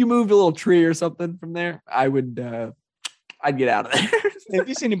 you moved a little tree or something from there, I'd get out of there. If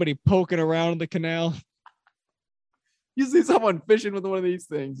you see anybody poking around the canal, you see someone fishing with one of these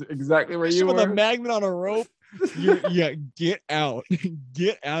things exactly where you were with a magnet on a rope. Get out,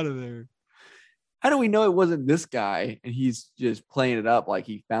 get out of there. How do we know it wasn't this guy and he's just playing it up like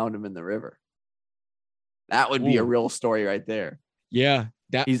he found him in the river? That would be a real story right there. Yeah,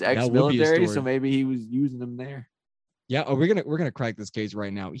 he's ex-military, so maybe he was using them there. Yeah, we're gonna crack this case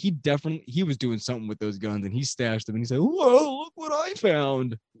right now. He was doing something with those guns and he stashed them and he said, "Whoa, look what I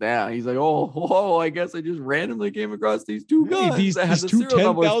found!" Yeah, he's like, "Oh, I guess I just randomly came across these two guns. These two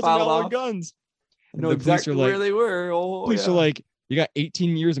 $10,000 guns." I know exactly where they were. Police are like, "You got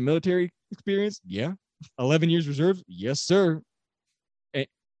 18 years of military experience?" Yeah. 11 years reserves? Yes, sir.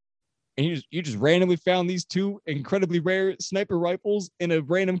 And you just randomly found these two incredibly rare sniper rifles in a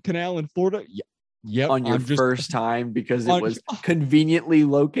random canal in Florida? Yep. On your first time because it was conveniently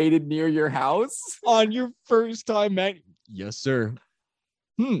located near your house? On your first time, man. Yes, sir.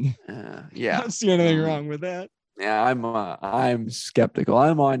 Yeah. I don't see anything wrong with that. Yeah, I'm skeptical.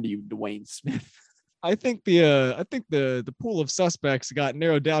 I'm on to you, Dwayne Smith. I think the pool of suspects got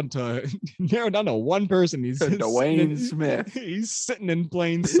narrowed down to one person. He's Dwayne Smith. He's sitting in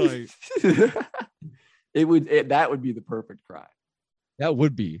plain sight. That would be the perfect crime. That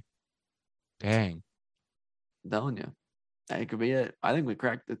would be. Dang. I'm telling you, that could be it. I think we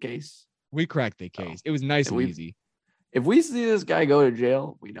cracked the case. We cracked the case. It was nice and easy. If we see this guy go to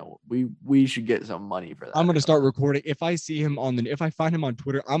jail, we know we should get some money for that. I'm gonna start recording. If I see him if I find him on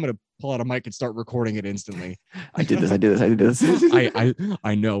Twitter, I'm gonna pull out a mic and start recording it instantly. I did this.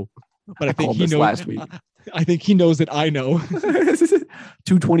 I know, but I think he knows. Last week. I think he knows that I know.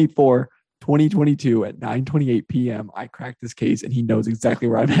 2/24/2022 at 9:28 p.m. I cracked this case, and he knows exactly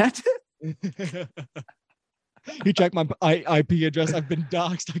where I'm at. You check my IP address. I've been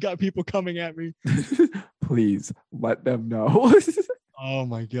doxxed. I got people coming at me. Please let them know. Oh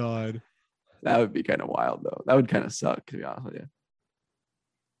my god, that would be kind of wild though. That would kind of suck, to be honest with you.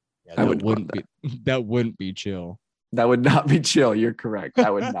 Yeah, that wouldn't be chill. That would not be chill. You're correct.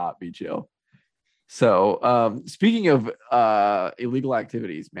 That would not be chill. So, speaking of illegal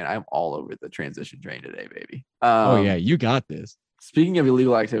activities, man, I'm all over the transition train today, baby. Oh yeah, you got this. speaking of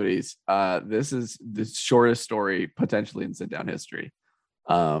illegal activities, this is the shortest story potentially in sit down history.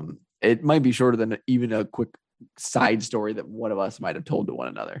 It might be shorter than even a quick side story that one of us might have told to one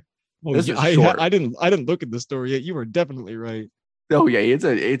another. Well, this is short. I didn't look at the story yet. You were definitely right. Oh yeah,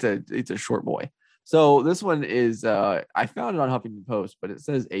 it's a short boy. So this one is I found it on Huffington Post, but it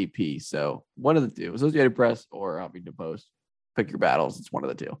says AP. So one of the two, Associated Press or Huffington Post. Pick your battles. It's one of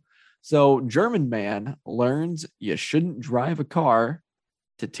the two. So German man learns you shouldn't drive a car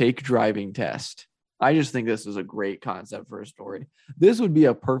to take driving test. I just think this is a great concept for a story. This would be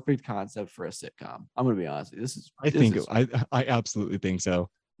a perfect concept for a sitcom. I'm going to be honest. I absolutely think so.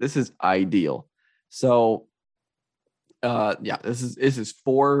 This is ideal. So this is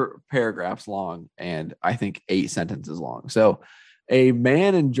 4 paragraphs long and I think 8 sentences long. So a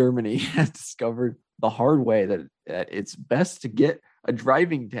man in Germany has discovered the hard way that it's best to get a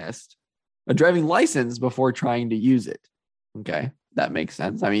driving license before trying to use it. Okay, that makes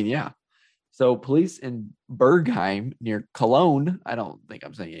sense. I mean, yeah. So police in Bergheim near Cologne, I don't think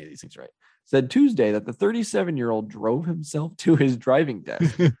I'm saying any of these things right, said Tuesday that the 37-year-old drove himself to his driving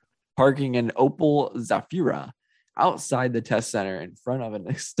test, parking an Opel Zafira outside the test center in front of an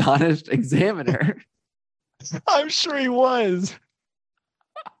astonished examiner. I'm sure he was.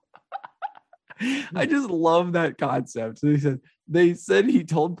 I just love that concept. So they said he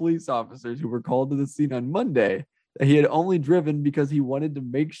told police officers who were called to the scene on Monday that he had only driven because he wanted to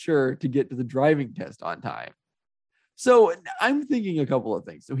make sure to get to the driving test on time. So I'm thinking a couple of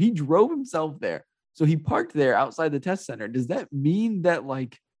things. So he drove himself there. So he parked there outside the test center. Does that mean that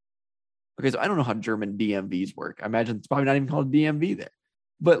okay, so I don't know how German DMVs work. I imagine it's probably not even called a DMV there.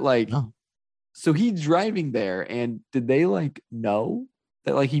 But no. So he's driving there and did they know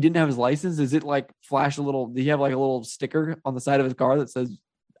that he didn't have his license? Is it flash a little? Do he have a little sticker on the side of his car that says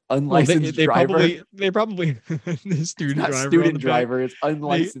unlicensed driver? They probably the student driver. It's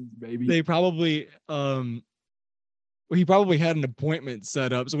unlicensed, baby. They probably he probably had an appointment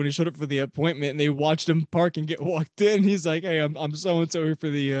set up. So when he showed up for the appointment and they watched him park and get walked in, he's like, "Hey, I'm so and so here for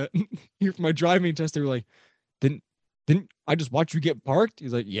the here for my driving test." They were like, "Didn't I just watch you get parked?"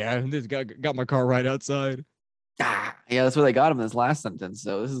 He's like, "Yeah, this got my car right outside." Yeah, that's where they got him in this last sentence.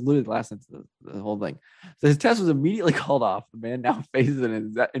 So this is literally the last sentence of the whole thing. So his test was immediately called off. The man now faces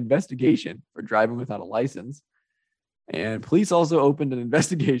an investigation for driving without a license. And police also opened an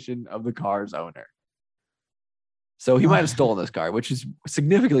investigation of the car's owner. So he might have stolen this car, which is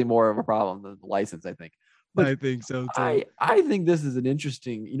significantly more of a problem than the license, I think. But I think so too. I think this is an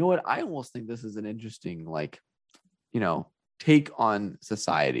interesting, you know what? I almost think this is an interesting, take on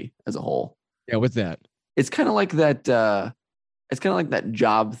society as a whole. Yeah, what's that? It's kind of like that. It's kind of like that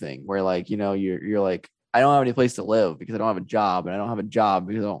job thing where you're like, I don't have any place to live because I don't have a job, and I don't have a job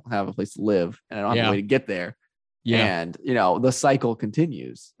because I don't have a place to live, and I don't have a way to get there. Yeah. And the cycle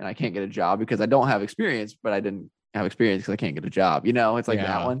continues, and I can't get a job because I don't have experience, but I didn't have experience because I can't get a job. It's like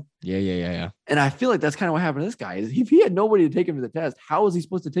that one. Yeah. And I feel like that's kind of what happened to this guy. Is if he had nobody to take him to the test, how was he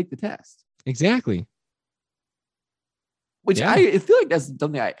supposed to take the test? Exactly. Which I feel like that's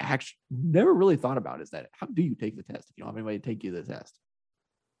something I actually never really thought about, is that how do you take the test if you don't have anybody to take you to the test?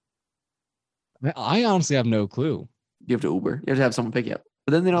 I honestly have no clue. You have to Uber. You have to have someone pick you up.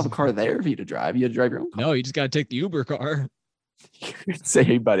 But then they don't have a car there for you to drive. You have to drive your own car. No, you just got to take the Uber car. Say,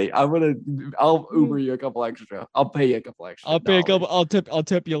 hey, buddy, I'll Uber you a couple extra. I'll pay you a couple extra. I'll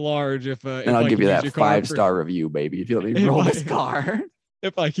tip you large if and I'll give you that 5-star review, baby. If you let me roll this car.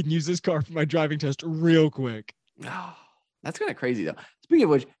 If I can use this car for my driving test real quick. That's kind of crazy, though. Speaking of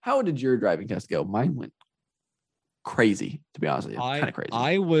which, how did your driving test go? Mine went crazy, to be honest with you. Kind of crazy.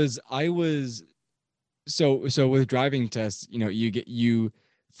 I was so with driving tests, you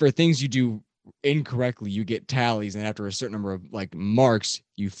for things you do incorrectly, you get tallies, and after a certain number of marks,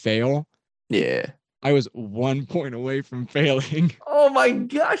 you fail. Yeah. I was 1 point away from failing. Oh my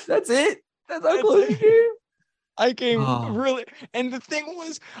gosh, that's it. That's how close you came. I came really, and the thing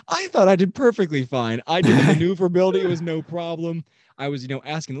was, I thought I did perfectly fine. I did the maneuverability; it was no problem. I was,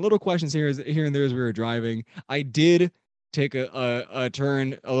 asking little questions here and there as we were driving. I did take a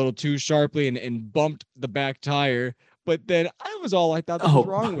turn a little too sharply and bumped the back tire, but then I was all I thought was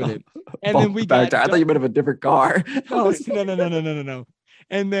wrong with it. And then we got. I thought you might have a different car. No.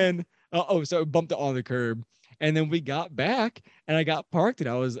 And then so I bumped it on the curb, and then we got back, and I got parked, and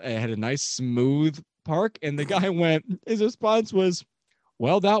I had a nice smooth park, and the guy his response was,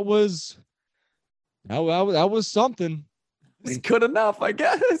 well, that was something. It's good enough, I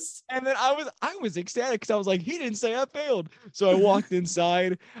guess. And then I was ecstatic because I was like, he didn't say I failed. So I walked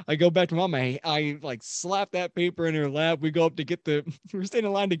inside. I go back to mom. I slap that paper in her lap. We go up to we're standing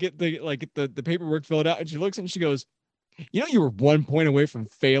in line to get the paperwork filled out, and she looks and she goes, You know, you were 1 point away from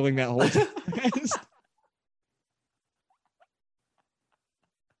failing that whole test.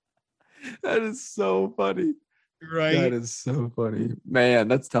 That is so funny. Right. That is so funny, man.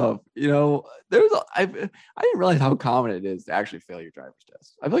 That's tough. You know, I didn't realize how common it is to actually fail your driver's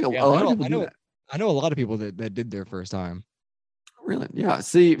test. I feel like a lot of people do that. I know a lot of people that did their first time. Really? Yeah.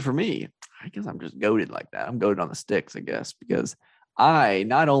 See, for me, I guess I'm just goated like that. I'm goated on the sticks, I guess, because I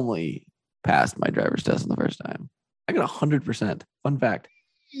not only passed my driver's test on the first time, I got 100%. Fun fact.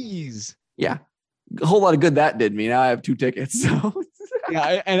 Jeez. Yeah. A whole lot of good that did me. Now I have 2 tickets. So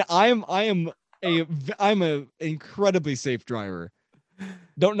yeah, and I'm a incredibly safe driver.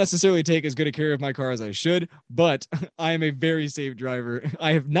 Don't necessarily take as good a care of my car as I should, but I am a very safe driver.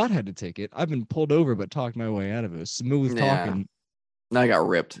 I have not had to take it. I've been pulled over, but talked my way out of it. Smooth talking. I got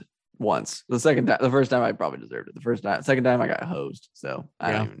ripped once. The first time I probably deserved it. Second time I got hosed. So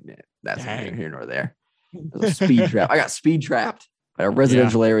I don't even, that's neither here nor there. Speed trap. I got speed trapped by a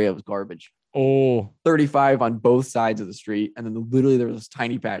residential area. It was garbage. Oh, 35 on both sides of the street. And then literally there was this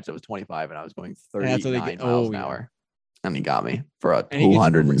tiny patch that was 25 and I was going 39 miles an hour. And he got me for a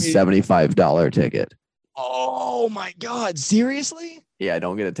 $275 ticket. Oh my God. Seriously? Yeah, I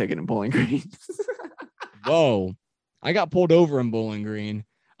don't get a ticket in Bowling Green. Whoa. I got pulled over in Bowling Green.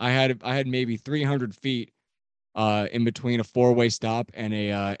 I had maybe 300 feet in between a 4-way stop and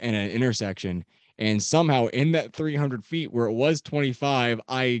an intersection. And somehow in that 300 feet where it was 25,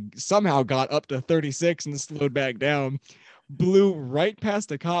 I somehow got up to 36 and slowed back down, blew right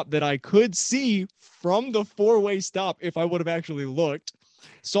past a cop that I could see from the 4-way stop if I would have actually looked.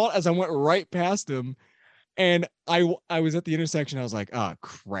 Saw it as I went right past him. And I was at the intersection. I was like, oh,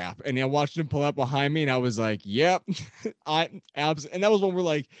 crap. And I watched him pull up behind me and I was like, yep, and that was when we're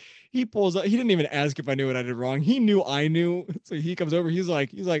like, he pulls up. He didn't even ask if I knew what I did wrong. He knew I knew. So he comes over. He's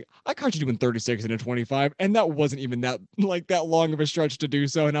like, I caught you doing 36 and a 25. And that wasn't even that long of a stretch to do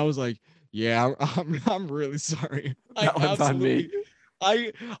so. And I was like, yeah, I'm really sorry. That one's on me.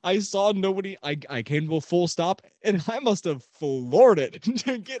 I saw nobody. I came to a full stop and I must have floored it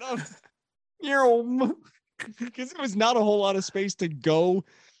to get up. Because it was not a whole lot of space to go,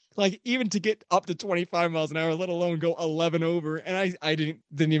 like even to get up to 25 miles an hour, let alone go 11 over. And I didn't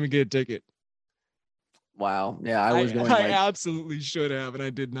even get a ticket. Wow. Yeah, I was going. I absolutely should have, and I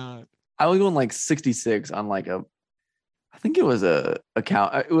did not. I was going like 66 on like I think it was a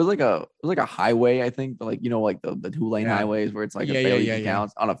count. It was like a highway, I think, but like, you know, like the 2-lane highways where it's like a barely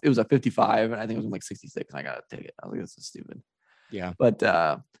counts. It was a 55, and I think it was like 66, and I got a ticket. I was like, this is stupid. Yeah.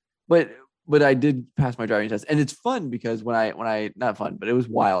 But I did pass my driving test, and it's fun because when I not fun, but it was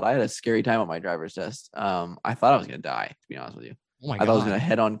wild. I had a scary time on my driver's test. I thought I was gonna die, to be honest with you. Oh my God. I thought I was gonna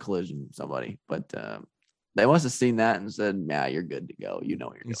head-on collision somebody, but they must have seen that and said, "Nah, you're good to go. You know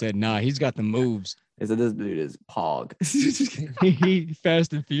what you're doing." He said, "Nah, he's got the moves." They said, "This dude is pog." He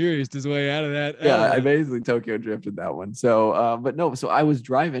fast and furious his way out of that. Yeah, I basically Tokyo drifted that one. So, but no, so I was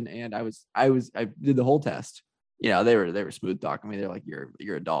driving and I did the whole test. You know, they were smooth talking me. They're like,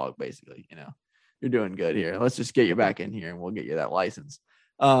 you're a dog, basically. You know, you're doing good here. Let's just get you back in here and we'll get you that license.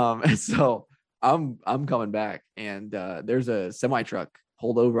 And so I'm coming back and there's a semi truck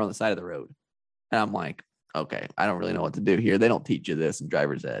pulled over on the side of the road, and I'm like, okay, I don't really know what to do here. They don't teach you this in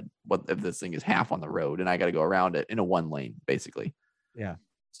driver's ed. What if this thing is half on the road and I got to go around it in a 1 lane, basically? Yeah.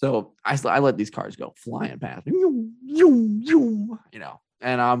 So I let these cars go flying past, you know,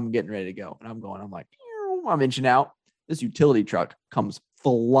 and I'm getting ready to go, and I'm like, I'm inching out. This utility truck comes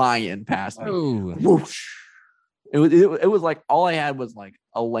flying past me. Oh. Whoosh. It was like all I had was like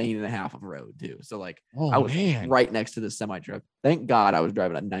a lane and a half of road too. So like I was right next to the semi truck. Thank God I was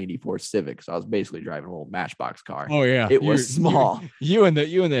driving a 94 Civic. So I was basically driving a little Matchbox car. Oh yeah. It was small. You and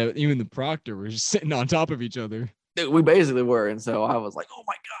the Proctor were just sitting on top of each other. We basically were. And so I was like, oh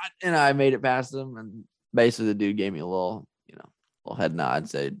my God. And I made it past them. And basically the dude gave me a little head nod,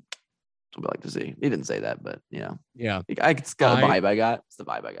 said, what would like to see. He didn't say that, but yeah. It's got a vibe I got. It's the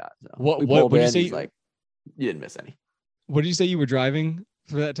vibe I got. So what did you say? He's like, you didn't miss any. What did you say you were driving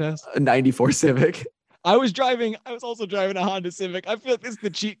for that test? A 94 Civic. I was also driving a Honda Civic. I feel like this is the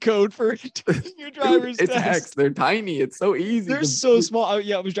cheat code for your driver's test. Hex. They're tiny. It's so easy. They're so small.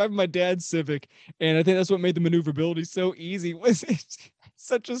 I was driving my dad's Civic, and I think that's what made the maneuverability so easy. Was it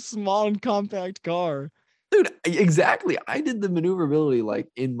such a small and compact car? Dude, exactly. I did the maneuverability like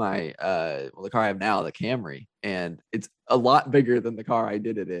in my the car I have now, the Camry, and it's a lot bigger than the car I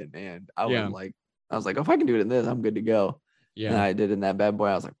did it in. And I was like, if I can do it in this, I'm good to go. Yeah. And I did in that bad boy.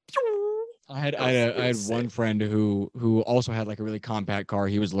 I was like, I had one friend who also had like a really compact car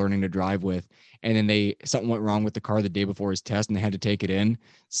he was learning to drive with, and then something went wrong with the car the day before his test, and they had to take it in.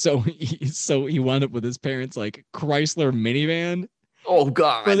 So he wound up with his parents' like Chrysler minivan Oh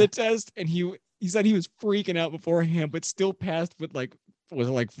God. for the test, and he said he was freaking out beforehand, but still passed with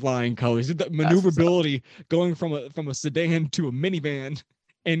flying colors. The maneuverability going from a sedan to a minivan.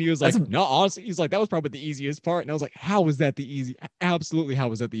 And he was like, no, honestly, he's like, that was probably the easiest part. And I was like, how was that the easy? Absolutely, how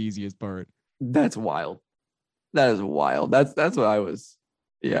was that the easiest part? That's wild. That is wild. That's what I was.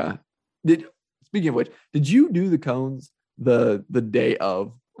 Yeah. Speaking of which, did you do the cones the day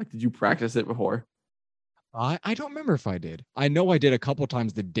of? Like, did you practice it before? I don't remember if I did. I know I did a couple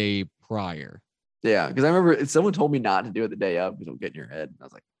times the day prior. Yeah, because I remember someone told me not to do it the day of because it'll get in your head. And I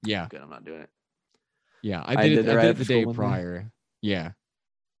was like, yeah, good, I'm not doing it. Yeah, I did it the day prior. Yeah.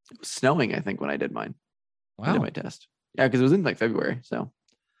 It was snowing, I think, when I did mine. Wow. I did my test. Yeah, because it was in like February. So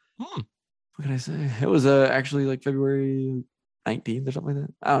what can I say? It was actually like February 19th or something like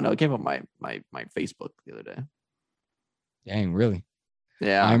that. I don't know. It came up my Facebook the other day. Dang, really?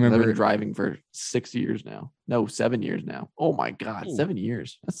 Yeah, I remember. I've been driving for 6 years now. No, 7 years now. Oh my God, 7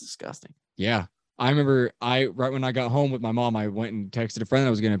 years. That's disgusting. Yeah. I remember right when I got home with my mom, I went and texted a friend. I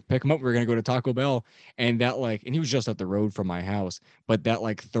was going to pick him up. We were going to go to Taco Bell. And and he was just up the road from my house. But that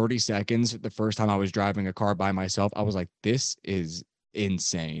 30 seconds, the first time I was driving a car by myself, I was like, this is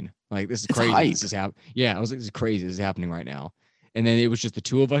insane. Like, this is crazy. This is yeah, I was like, this is crazy. This is happening right now. And then it was just the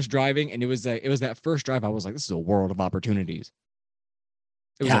two of us driving. And it was that first drive. I was like, this is a world of opportunities.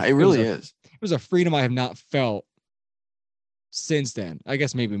 It really is. It was a freedom I have not felt since then. I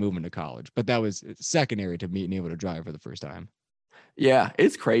guess maybe moving to college, but that was secondary to being able to drive for the first time. Yeah,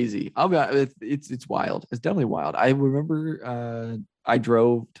 it's crazy. I'll be honest, it's wild. It's definitely wild. I remember I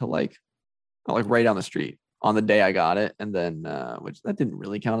drove to like right down the street on the day I got it, and then which that didn't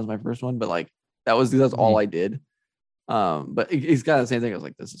really count as my first one, but like that's all I did. But it's kind of the same thing. I was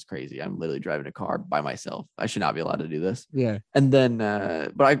like, this is crazy. I'm literally driving a car by myself. I should not be allowed to do this. Yeah. And then,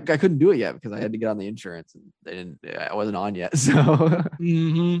 but I couldn't do it yet because I had to get on the insurance and I wasn't on yet. So,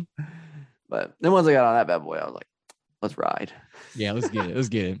 But then once I got on that bad boy, I was like, let's ride. Yeah, let's get it. Let's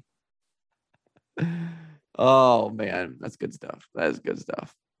get it. Oh man, that's good stuff. That is good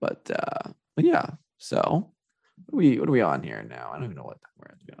stuff. But yeah. So what are we on here now? I don't even know what time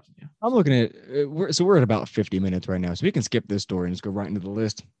we're at, to be honest with you. I'm looking at we're at about 50 minutes right now, so we can skip this story and just go right into the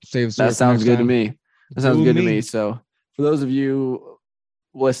list. That sounds good to me. That sounds good to me. So for those of you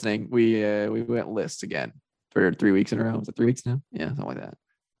listening, we went lists again for 3 weeks in a row. Was it 3 weeks now? Yeah, something like that.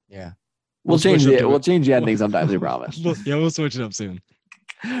 Yeah. We'll change the ending sometimes, I promise. Yeah, we'll switch it up soon.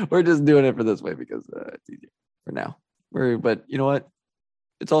 We're just doing it for this way because it's easier for now. But you know what?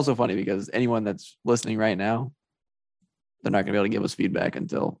 It's also funny because anyone that's listening right now, they're not going to be able to give us feedback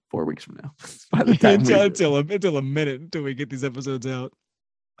until 4 weeks from now. By the time until a minute until we get these episodes out.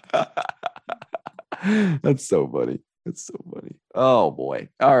 That's so funny. That's so funny. Oh boy.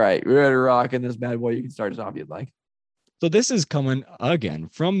 All right. We're ready to rock in this bad boy. You can start us off if you'd like. So this is coming again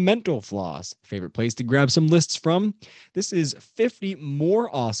from Mental Floss, favorite place to grab some lists from. This is 50 more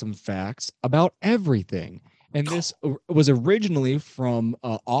awesome facts about everything. And this was originally from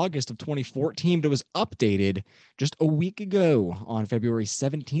August of 2014, but it was updated just a week ago on February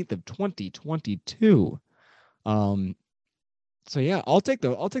 17th of 2022. So yeah, I'll take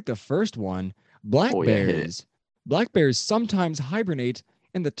the first one. Black bears sometimes hibernate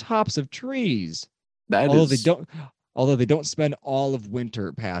in the tops of trees. Although they don't spend all of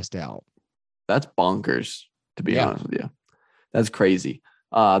winter passed out. That's bonkers, to be honest with you. That's crazy.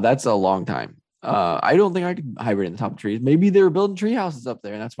 That's a long time. I don't think I could hibernate in the top of trees. Maybe they were building tree houses up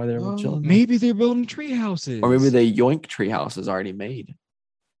there, and that's why they're chilling. Maybe they're building tree houses. Or maybe they yoink tree houses already made.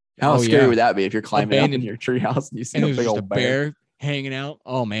 How scary would that be if you're climbing up in your tree house and you see a big old bear hanging out?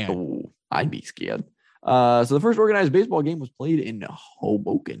 Oh, man. Oh, I'd be scared. So the first organized baseball game was played in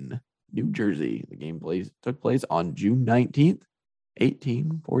Hoboken, New Jersey. The game took place on June 19th,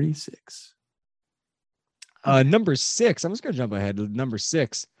 1846. Number 6. I'm just going to jump ahead. Number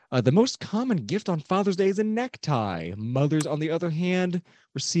 6. The most common gift on Father's Day is a necktie. Mothers, on the other hand,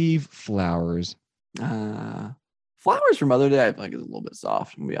 receive flowers. Flowers for Mother's Day, I feel like is a little bit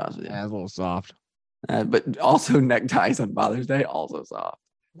soft, to be honest with you. Yeah, a little soft. But also neckties on Father's Day, also soft.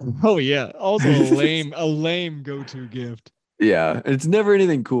 Oh yeah, also a lame go-to gift. Yeah, it's never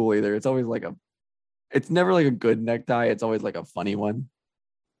anything cool either. It's always it's never like a good necktie. It's always like a funny one,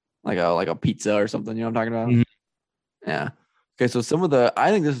 like a pizza or something. You know what I'm talking about? Mm-hmm. Yeah. Okay, so I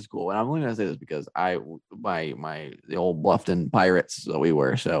think this is cool, and I'm only gonna say this because the old Bluffton Pirates that we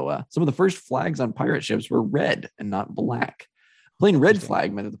were. So some of the first flags on pirate ships were red and not black. Playing red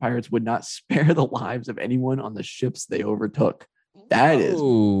flag meant that the pirates would not spare the lives of anyone on the ships they overtook. That is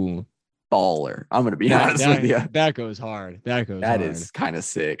baller. I'm going to be honest with you. That goes hard. That is kind of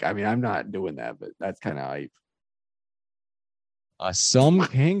sick. I mean, I'm not doing that, but that's kind of hype. Some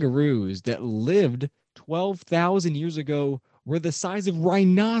kangaroos that lived 12,000 years ago were the size of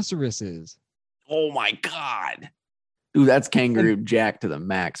rhinoceroses. Oh my God. Dude, that's kangaroo jack to the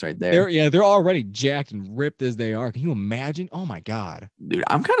max right there. They're already jacked and ripped as they are. Can you imagine? Oh my God. Dude,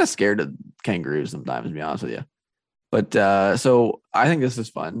 I'm kind of scared of kangaroos sometimes, to be honest with you. But so I think this is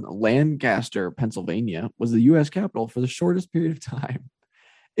fun. Lancaster, Pennsylvania was the U.S. capital for the shortest period of time.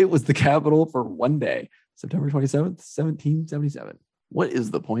 It was the capital for one day, September 27th, 1777. What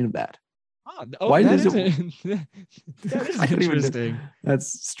is the point of that? Why does it? That is interesting.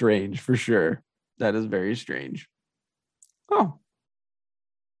 That's strange for sure. That is very strange. Oh.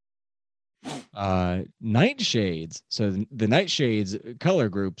 Nightshades. So the nightshades color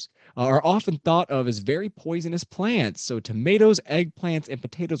groups are often thought of as very poisonous plants. So tomatoes, eggplants, and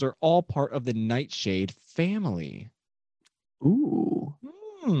potatoes are all part of the nightshade family. Ooh.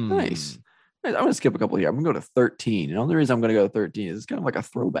 Nice. I'm going to skip a couple here. I'm going to go to 13. And the only reason I'm going to go to 13 is it's kind of like a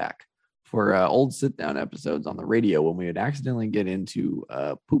throwback for old sit-down episodes on the radio when we would accidentally get into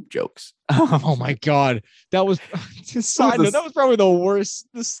poop jokes. Oh my God. That was side note, that was probably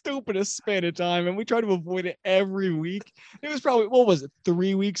the stupidest span of time. And we tried to avoid it every week. It was probably,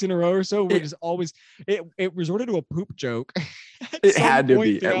 3 weeks in a row or so? We just always, it resorted to a poop joke. It had to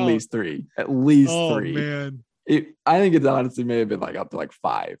be at least three. At least three. Oh man. I think it honestly may have been like up to like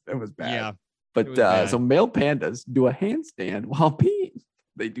 5. It was bad. Yeah. But so male pandas do a handstand while peeing.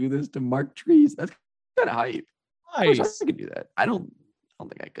 They do this to mark trees. That's kind of hype. Nice. I wish I could do that. I don't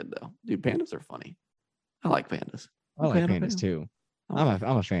think I could though. Dude, pandas are funny. I like pandas. I like pandas too. I'm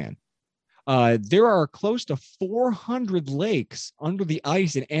a fan. There are close to 400 lakes under the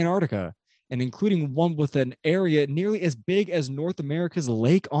ice in Antarctica, and including one with an area nearly as big as North America's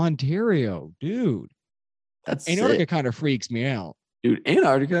Lake Ontario. Dude, that's Antarctica kind of freaks me out. Dude,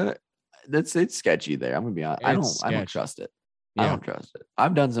 Antarctica, it's sketchy there. I'm gonna be honest. I don't trust it. Yeah. I don't trust it.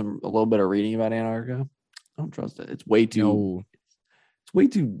 I've done a little bit of reading about Antarctica. I don't trust it. It's way too. It's way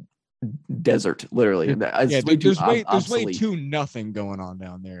too desert. Literally, there's way too nothing going on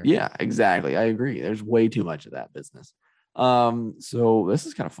down there. Yeah, exactly. I agree. There's way too much of that business. So this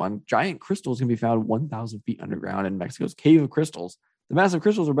is kind of fun. Giant crystals can be found 1,000 feet underground in Mexico's Cave of Crystals. The massive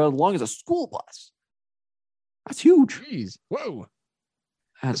crystals are about as long as a school bus. That's huge. Jeez. Whoa.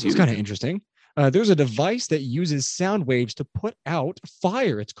 This is kind of interesting. There's a device that uses sound waves to put out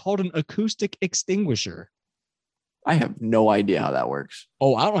fire. It's called an acoustic extinguisher. I have no idea how that works.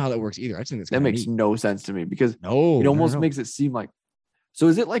 Oh, I don't know how that works either. I just think that makes no sense to me because it almost makes it seem like. So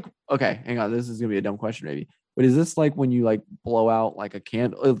is it like, okay, hang on, this is gonna be a dumb question maybe, but is this like when you like blow out like a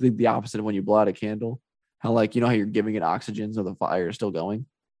candle, the opposite of when you blow out a candle? How like, you know how you're giving it oxygen so the fire is still going?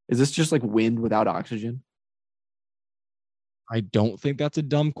 Is this just like wind without oxygen? I don't think that's a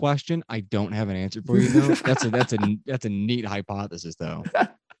dumb question. I don't have an answer for you though. That's a neat hypothesis though.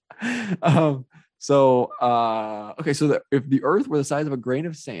 So if the Earth were the size of a grain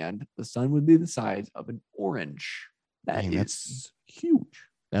of sand, the sun would be the size of an orange. That's huge.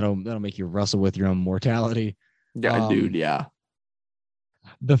 That'll make you wrestle with your own mortality. Yeah, dude. Yeah.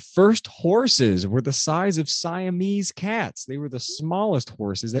 The first horses were the size of Siamese cats. They were the smallest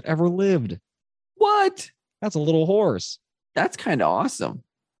horses that ever lived. What? That's a little horse. That's kind of awesome.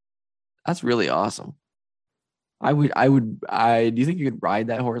 That's really awesome. Do you think you could ride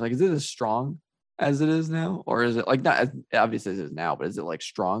that horse? Like, is it as strong as it is now? Or is it like not as obvious as it is now, but is it like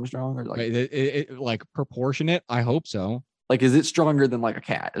strong or like it like proportionate? I hope so. Like, is it stronger than like a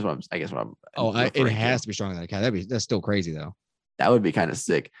cat? Is what I'm it has to be stronger than a cat. That's still crazy though. That would be kind of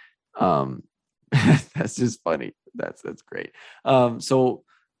sick. That's just funny. That's great. The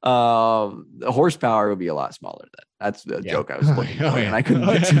horsepower would be a lot smaller then. That's the joke I was looking for, and I couldn't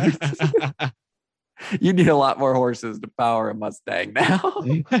get to it. You need a lot more horses to power a Mustang now.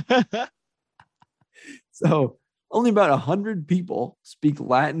 So only about 100 people speak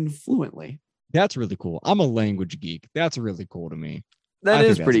Latin fluently. That's really cool. I'm a language geek. That's really cool to me. That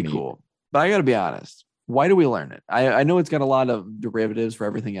is pretty cool. But I got to be honest. Why do we learn it? I know it's got a lot of derivatives for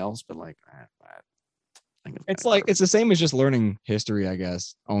everything else, but like, it's the same as just learning history, I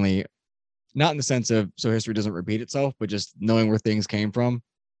guess. Only not in the sense of so history doesn't repeat itself, but just knowing where things came from.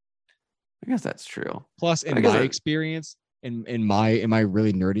 I guess that's true. Plus, in my experience, in my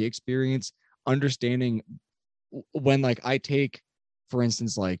really nerdy experience, understanding when like I take, for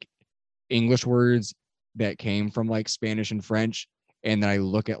instance, like English words that came from like Spanish and French, and then I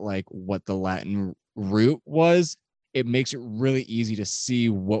look at like what the Latin root was, it makes it really easy to see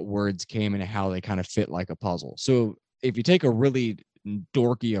what words came and how they kind of fit like a puzzle. So if you take a really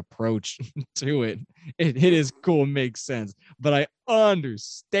dorky approach to it, it is cool and makes sense. But I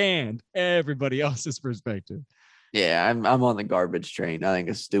understand everybody else's perspective. Yeah, I'm on the garbage train. I think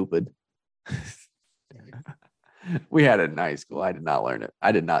it's stupid. We had it in high school. I did not learn it.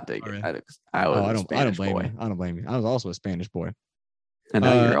 I did not take it. I was a Spanish boy. I don't blame you. I was also a Spanish boy. And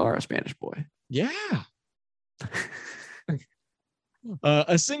now you are a Spanish boy. Yeah.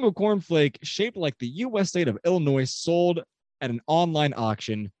 A single cornflake shaped like the U.S. state of Illinois sold at an online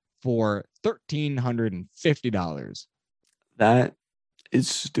auction for $1,350. That is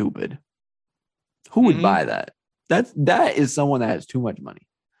stupid. Who would buy that? That is someone that has too much money.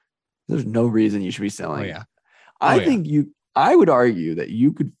 There's no reason you should be selling. Oh, yeah. I would argue that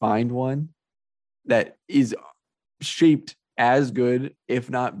you could find one that is shaped as good,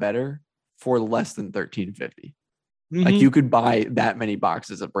 if not better, for less than $1,350. Like you could buy that many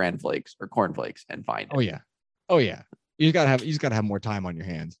boxes of bran flakes or corn flakes and find it. Oh yeah. You just gotta have more time on your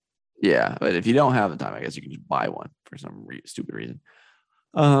hands. Yeah, but if you don't have the time, I guess you can just buy one for some stupid reason.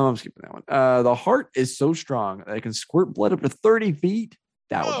 I'm skipping that one. The heart is so strong that it can squirt blood up to 30 feet.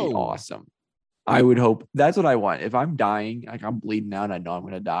 That would be awesome. I would hope that's what I want. If I'm dying, like I'm bleeding out, I know I'm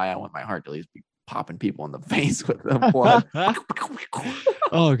going to die. I want my heart to at least be popping people in the face with the blood.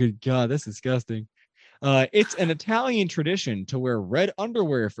 Oh, good God. That's disgusting. It's an Italian tradition to wear red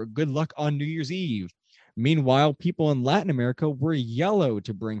underwear for good luck on New Year's Eve. Meanwhile, people in Latin America wear yellow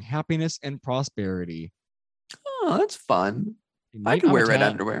to bring happiness and prosperity. Oh, that's fun. I could wear red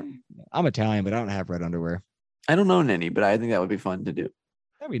underwear. I'm Italian, but I don't have red underwear. I don't own any, but I think that would be fun to do.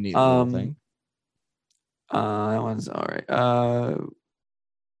 That'd be a neat little thing. That one's all right. I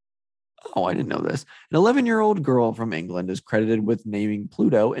didn't know this. An 11-year-old girl from England is credited with naming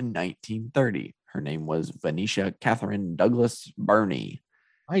Pluto in 1930. Her name was Venetia Catherine Douglas Burney.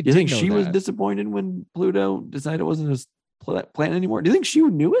 Do you think she was disappointed when Pluto decided it wasn't a planet anymore? Do you think she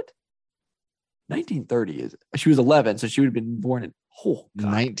knew it? 1930 is. She was 11, so she would have been born in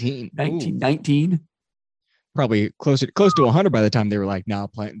 1919. Probably close to 100 by the time they were like, "No,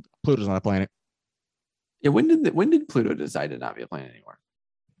 Pluto's not a planet." Yeah, when did Pluto decide to not be a planet anymore?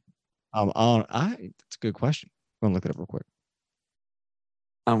 That's a good question. I'm gonna look it up real quick.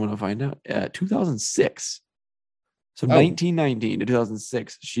 I'm gonna find out. 2006. So 1919 to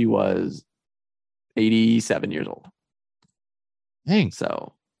 2006, she was 87 years old. Dang.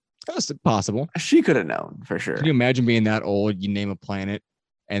 So that's possible. She could have known for sure. Can you imagine being that old? You name a planet,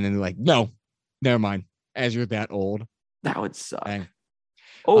 and then they're like, "No, never mind." As you're that old, that would suck. Dang.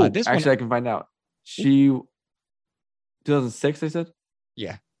 I can find out. She 2006. They said.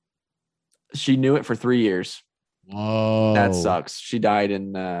 Yeah. She knew it for 3 years. Whoa. That sucks. She died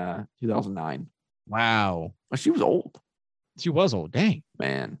in 2009. Wow. Well, she was old. She was old. Dang.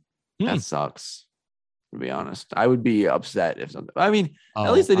 Man, that sucks. To be honest, I would be upset if something. I mean,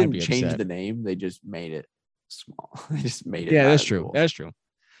 at least they didn't change the name. They just made it small. They just made it. Yeah, that's true. Cool. That's true.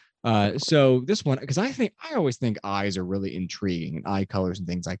 So this one, because I always think eyes are really intriguing and eye colors and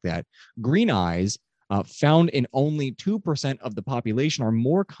things like that. Green eyes, found in only 2% of the population, are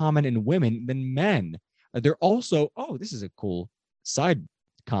more common in women than men. They're also, this is a cool side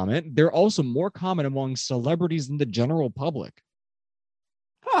comment. They're also more common among celebrities than the general public.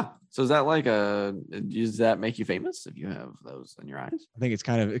 Huh. So is that does that make you famous if you have those in your eyes? I think it's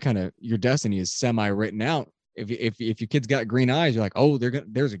kind of your destiny is semi written out. If your kids got green eyes, you're like,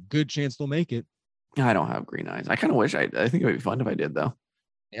 there's a good chance they'll make it. I don't have green eyes. I kind of wish I think it would be fun if I did though.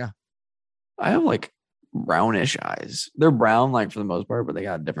 Yeah. I have like brownish eyes. They're brown like for the most part, but they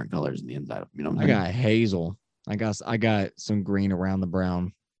got different colors in the inside. You know what I got hazel. I got some green around the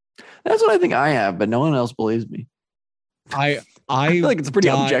brown. That's what I think I have, but no one else believes me. I feel like it's a pretty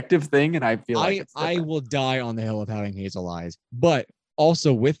objective thing, and I feel like I will die on the hill of having hazel eyes. But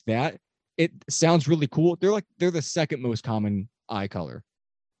also with that, it sounds really cool. They're the second most common eye color.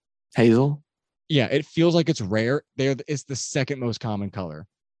 Hazel? Yeah, it feels like it's rare. It's the second most common color.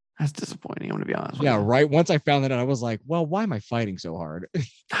 That's disappointing. I'm gonna be honest with you. Yeah, right. Once I found that out, I was like, well, why am I fighting so hard?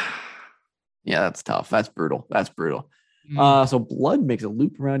 Yeah, that's tough. That's brutal. So blood makes a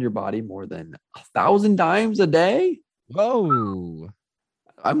loop around your body more than 1,000 times a day. Whoa.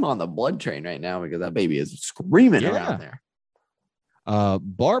 I'm on the blood train right now because that baby is screaming around there.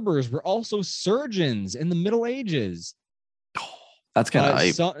 Barbers were also surgeons in the Middle Ages. That's kind of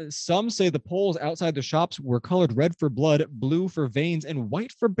hype. Some say the poles outside the shops were colored red for blood, blue for veins, and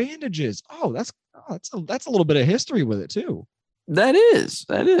white for bandages. That's a little bit of history with it too. That is.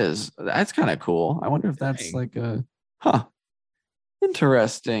 That's kind of cool. I wonder if that's like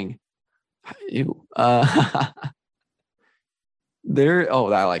interesting.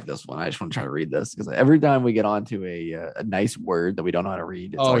 I like this one. I just want to try to read this because every time we get onto a nice word that we don't know how to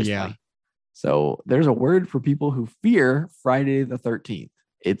read, it's always funny. So there's a word for people who fear Friday the 13th.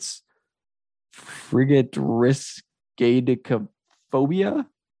 It's frigidriscadicophobia.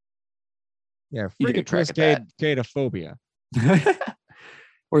 Yeah, frigidriscadicophobia.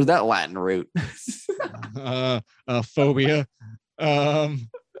 Where's that Latin root? Phobia. I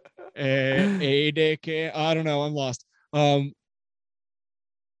don't know. I'm lost.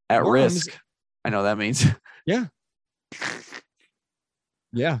 At worms, risk. I know that means. Yeah.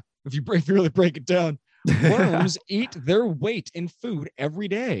 Yeah. If you really break it down, worms eat their weight in food every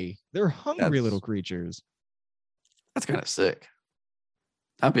day. They're hungry little creatures. That's kind of sick.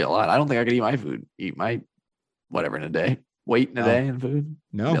 That'd be a lot. I don't think I could eat my whatever in a day. Weight in a day in food.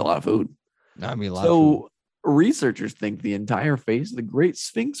 No. That'd be a lot of food. That'd be a lot of food. Researchers think the entire face of the Great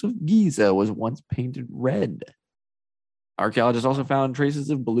Sphinx of Giza was once painted red. Archaeologists also found traces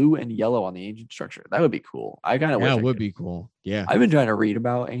of blue and yellow on the ancient structure. That would be cool. I kind of wish that would be cool. Yeah. I've been trying to read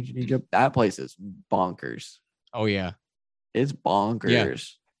about ancient Egypt. That place is bonkers. Oh, yeah. It's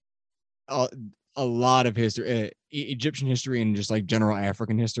bonkers. Yeah. A lot of history, Egyptian history and just like general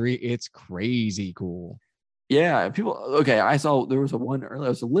African history. It's crazy cool. Yeah. I saw there was a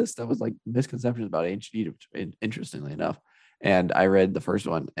list that was like misconceptions about ancient Egypt, interestingly enough. And I read the first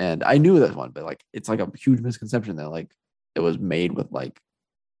one and I knew this one, but like, it's like a huge misconception that like, it was made with like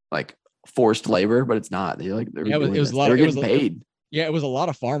forced labor, but it's not. It was a lot. They were getting paid. Yeah, it was a lot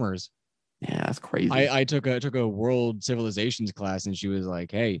of farmers. Yeah, that's crazy. I took a world civilizations class, and she was like,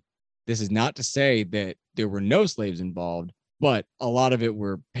 "Hey, this is not to say that there were no slaves involved, but a lot of it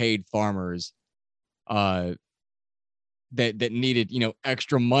were paid farmers, that needed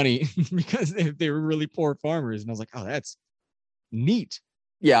extra money because they were really poor farmers." And I was like, "Oh, that's neat."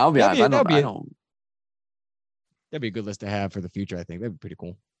 Yeah, I'll be honest. That'd be a good list to have for the future. I think that'd be pretty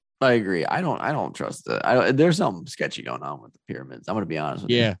cool. I agree. I don't trust it. There's something sketchy going on with the pyramids. I'm gonna be honest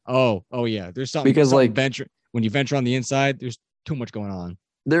with you. Yeah. Oh yeah. There's something because when you venture on the inside, there's too much going on.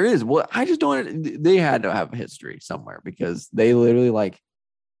 There is. Well, I just don't. They had to have a history somewhere because they literally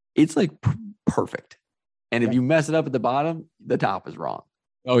it's like perfect. And if you mess it up at the bottom, the top is wrong.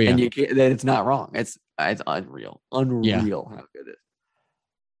 Oh yeah. And you can't. Then it's not wrong. It's unreal. How good it is.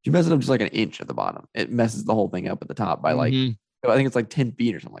 If you mess it up just like an inch at the bottom, it messes the whole thing up at the top by I think it's like 10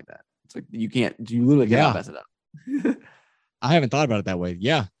 feet or something like that. It's like you literally cannot mess it up. I haven't thought about it that way.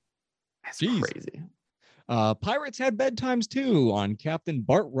 Yeah. That's crazy. Pirates had bedtimes too. On Captain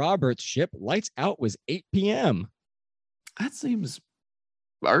Bart Roberts' ship, lights out was 8 p.m. That seems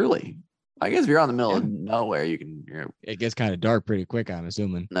early. I guess if you're on the middle of nowhere, it gets kind of dark pretty quick, I'm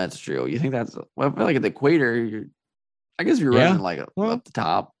assuming. That's true. You think I feel like at the equator, I guess if you're running up the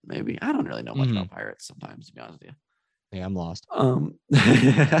top, maybe. I don't really know much about pirates sometimes, to be honest with you. Yeah, I'm lost.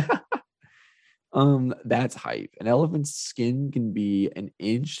 That's hype. An elephant's skin can be an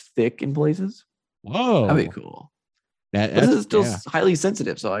inch thick in places. Whoa, that'd be cool. This is still highly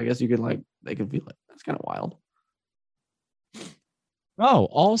sensitive, so I guess you could they can feel it. That's kind of wild. Oh,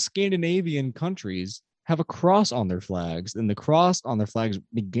 all Scandinavian countries have a cross on their flags, and the cross on their flags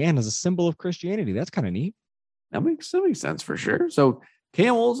began as a symbol of Christianity. That's kind of neat. That makes sense for sure. So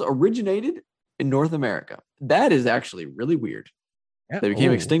camels originated in North America. That is actually really weird. Yeah. They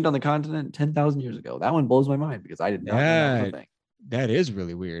became extinct on the continent 10,000 years ago. That one blows my mind because I did not know that was a thing. That is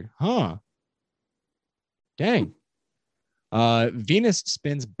really weird. Huh. Dang. Venus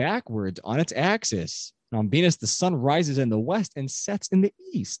spins backwards on its axis. On Venus, the sun rises in the west and sets in the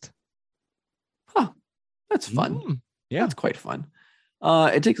east. Huh. That's fun. Yeah. That's quite fun.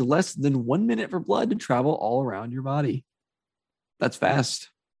 It takes less than 1 minute for blood to travel all around your body. That's fast.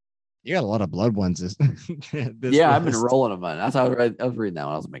 You got a lot of blood ones. I've been rolling them. That's how I was reading that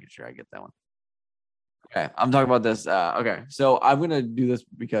one. I was making sure I get that one. Okay, I'm talking about this. Okay, so I'm going to do this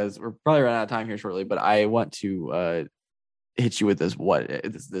because we're probably running out of time here shortly, but I want to hit you with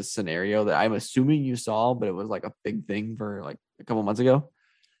this scenario that I'm assuming you saw, but it was like a big thing for like a couple months ago.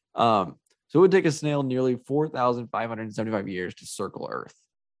 So it would take a snail nearly 4,575 years to circle Earth.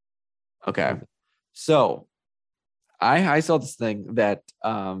 Okay. So I saw this thing that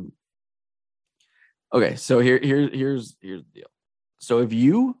okay, so here's the deal. So if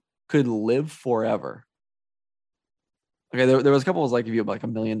you could live forever. Okay, there was a couple of like if you have like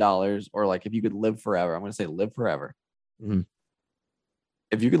 $1 million or like if you could live forever. I'm gonna say live forever. Mm-hmm.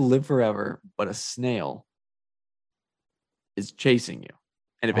 If you could live forever, but a snail is chasing you.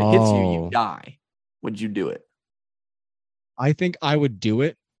 And if it hits you, you die. Would you do it? I think I would do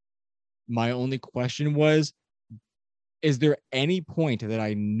it. My only question was, is there any point that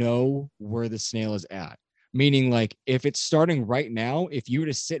I know where the snail is at? Meaning, like, if it's starting right now, if you were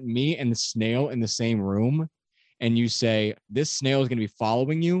to sit me and the snail in the same room and you say, this snail is going to be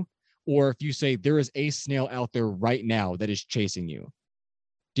following you, or if you say there is a snail out there right now that is chasing you.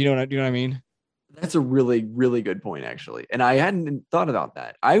 Do you know what I mean? That's a really, really good point, actually. And I hadn't thought about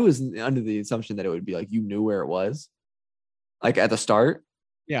that. I was under the assumption that it would be like you knew where it was, like at the start.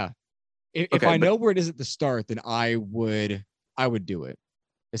 Yeah. If I know where it is at the start, then I would do it.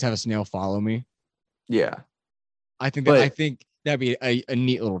 Just have a snail follow me. Yeah. I think that'd be a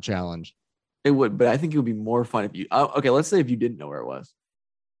neat little challenge. It would, but I think it would be more fun if you okay, let's say if you didn't know where it was.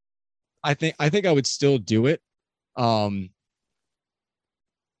 I think I would still do it.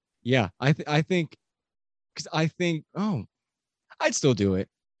 Yeah, I think because I think I'd still do it.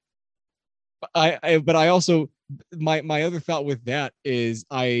 But I also my other thought with that is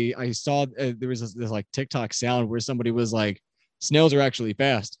I saw there was this like TikTok sound where somebody was like, snails are actually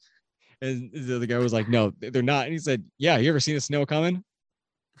fast, and the other guy was like, no, they're not, and he said, yeah, you ever seen a snail coming?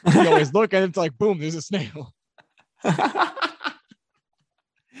 You always look and it's like, boom, there's a snail.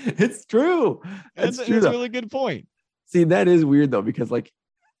 It's true. That's a really good point. See, that is weird though, because like,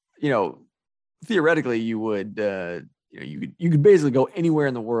 theoretically you would you could basically go anywhere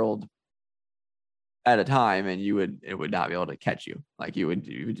in the world at a time and it would not be able to catch you. Like you would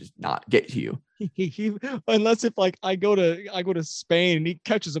just not get to you. Unless if like I go to Spain and he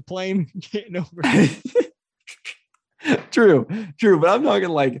catches a plane getting over. True. But I'm talking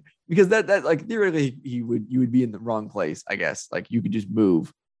like, because that like theoretically you would be in the wrong place, I guess. Like you could just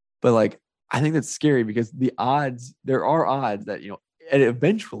move. But like I think that's scary because there are odds that, and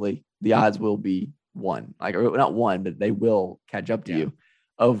eventually the odds will be one. Like, or not one, but they will catch up to you.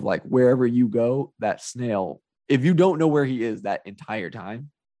 Of like wherever you go, that snail, if you don't know where he is that entire time,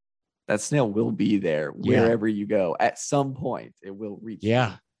 that snail will be there wherever you go. At some point, it will reach.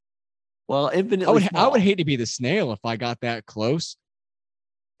 Yeah. You. Well, infinitely. I would hate to be the snail if I got that close.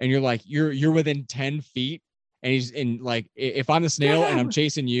 And you're like, you're within 10 feet, and he's in like, if I'm the snail and I'm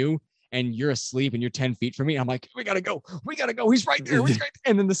chasing you and you're asleep and you're 10 feet from me, I'm like, we gotta go. He's right there.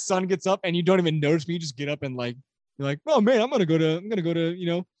 And then the sun gets up and you don't even notice me. You just get up and like, you're like, oh man, I'm gonna go to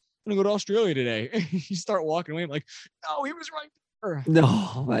Australia today. You start walking away. I'm like, no, he was right there.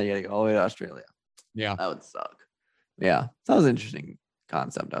 No, I gotta go all the way to Australia. Yeah, that would suck. Yeah, that was an interesting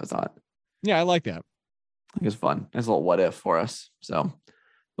concept. I thought. Yeah, I like that. I think it's fun. Nice little what if for us. So,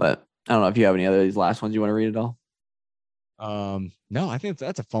 but I don't know if you have any other of these last ones you want to read at all. No, I think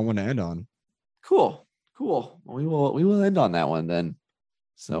that's a fun one to end on. Cool. Well, we will end on that one then.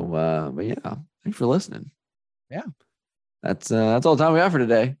 So, but yeah, thanks for listening. Yeah. That's all the time we have for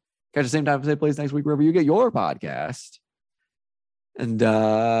today. Catch the same time, same place next week, wherever you get your podcast. And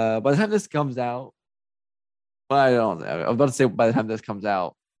by the time this comes out, I was about to say by the time this comes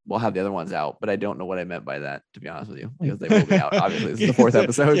out, we'll have the other ones out, but I don't know what I meant by that, to be honest with you, because they will be out. Obviously, this is the fourth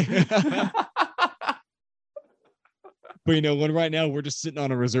episode. But when right now we're just sitting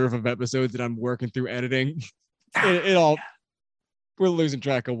on a reserve of episodes that I'm working through editing, we're losing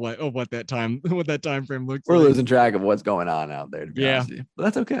track of what that time frame looks like. We're losing track of what's going on out there, to be honest with you. But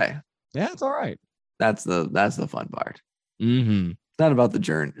that's okay. Yeah, it's all right. That's the fun part. Mm-hmm. It's not about the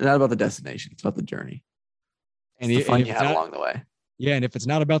journey. It's not about the destination. It's about the journey. And the fun you have along the way. Yeah, and if it's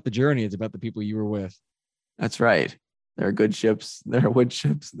not about the journey, it's about the people you were with. That's right. There are good ships. There are wood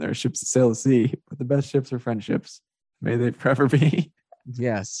ships. There are ships that sail the sea. But the best ships are friendships. May they forever be.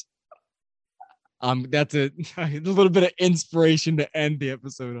 Yes. That's a little bit of inspiration to end the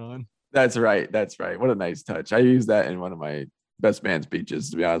episode on. That's right. What a nice touch. I used that in one of my best man speeches,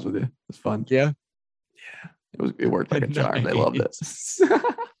 to be honest with you. It was fun. Yeah. It worked like a charm. They loved it.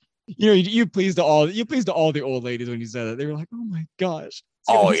 You pleased all the old ladies when you said it. They were like, "Oh my gosh!"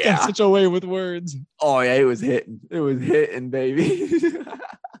 He's got such a way with words. Oh yeah, it was hitting, baby.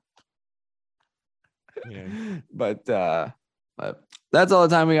 Yeah. But that's all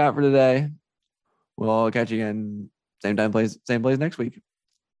the time we got for today. We'll catch you again, same time, same place next week.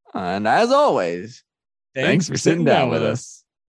 And as always, thanks for sitting down with us.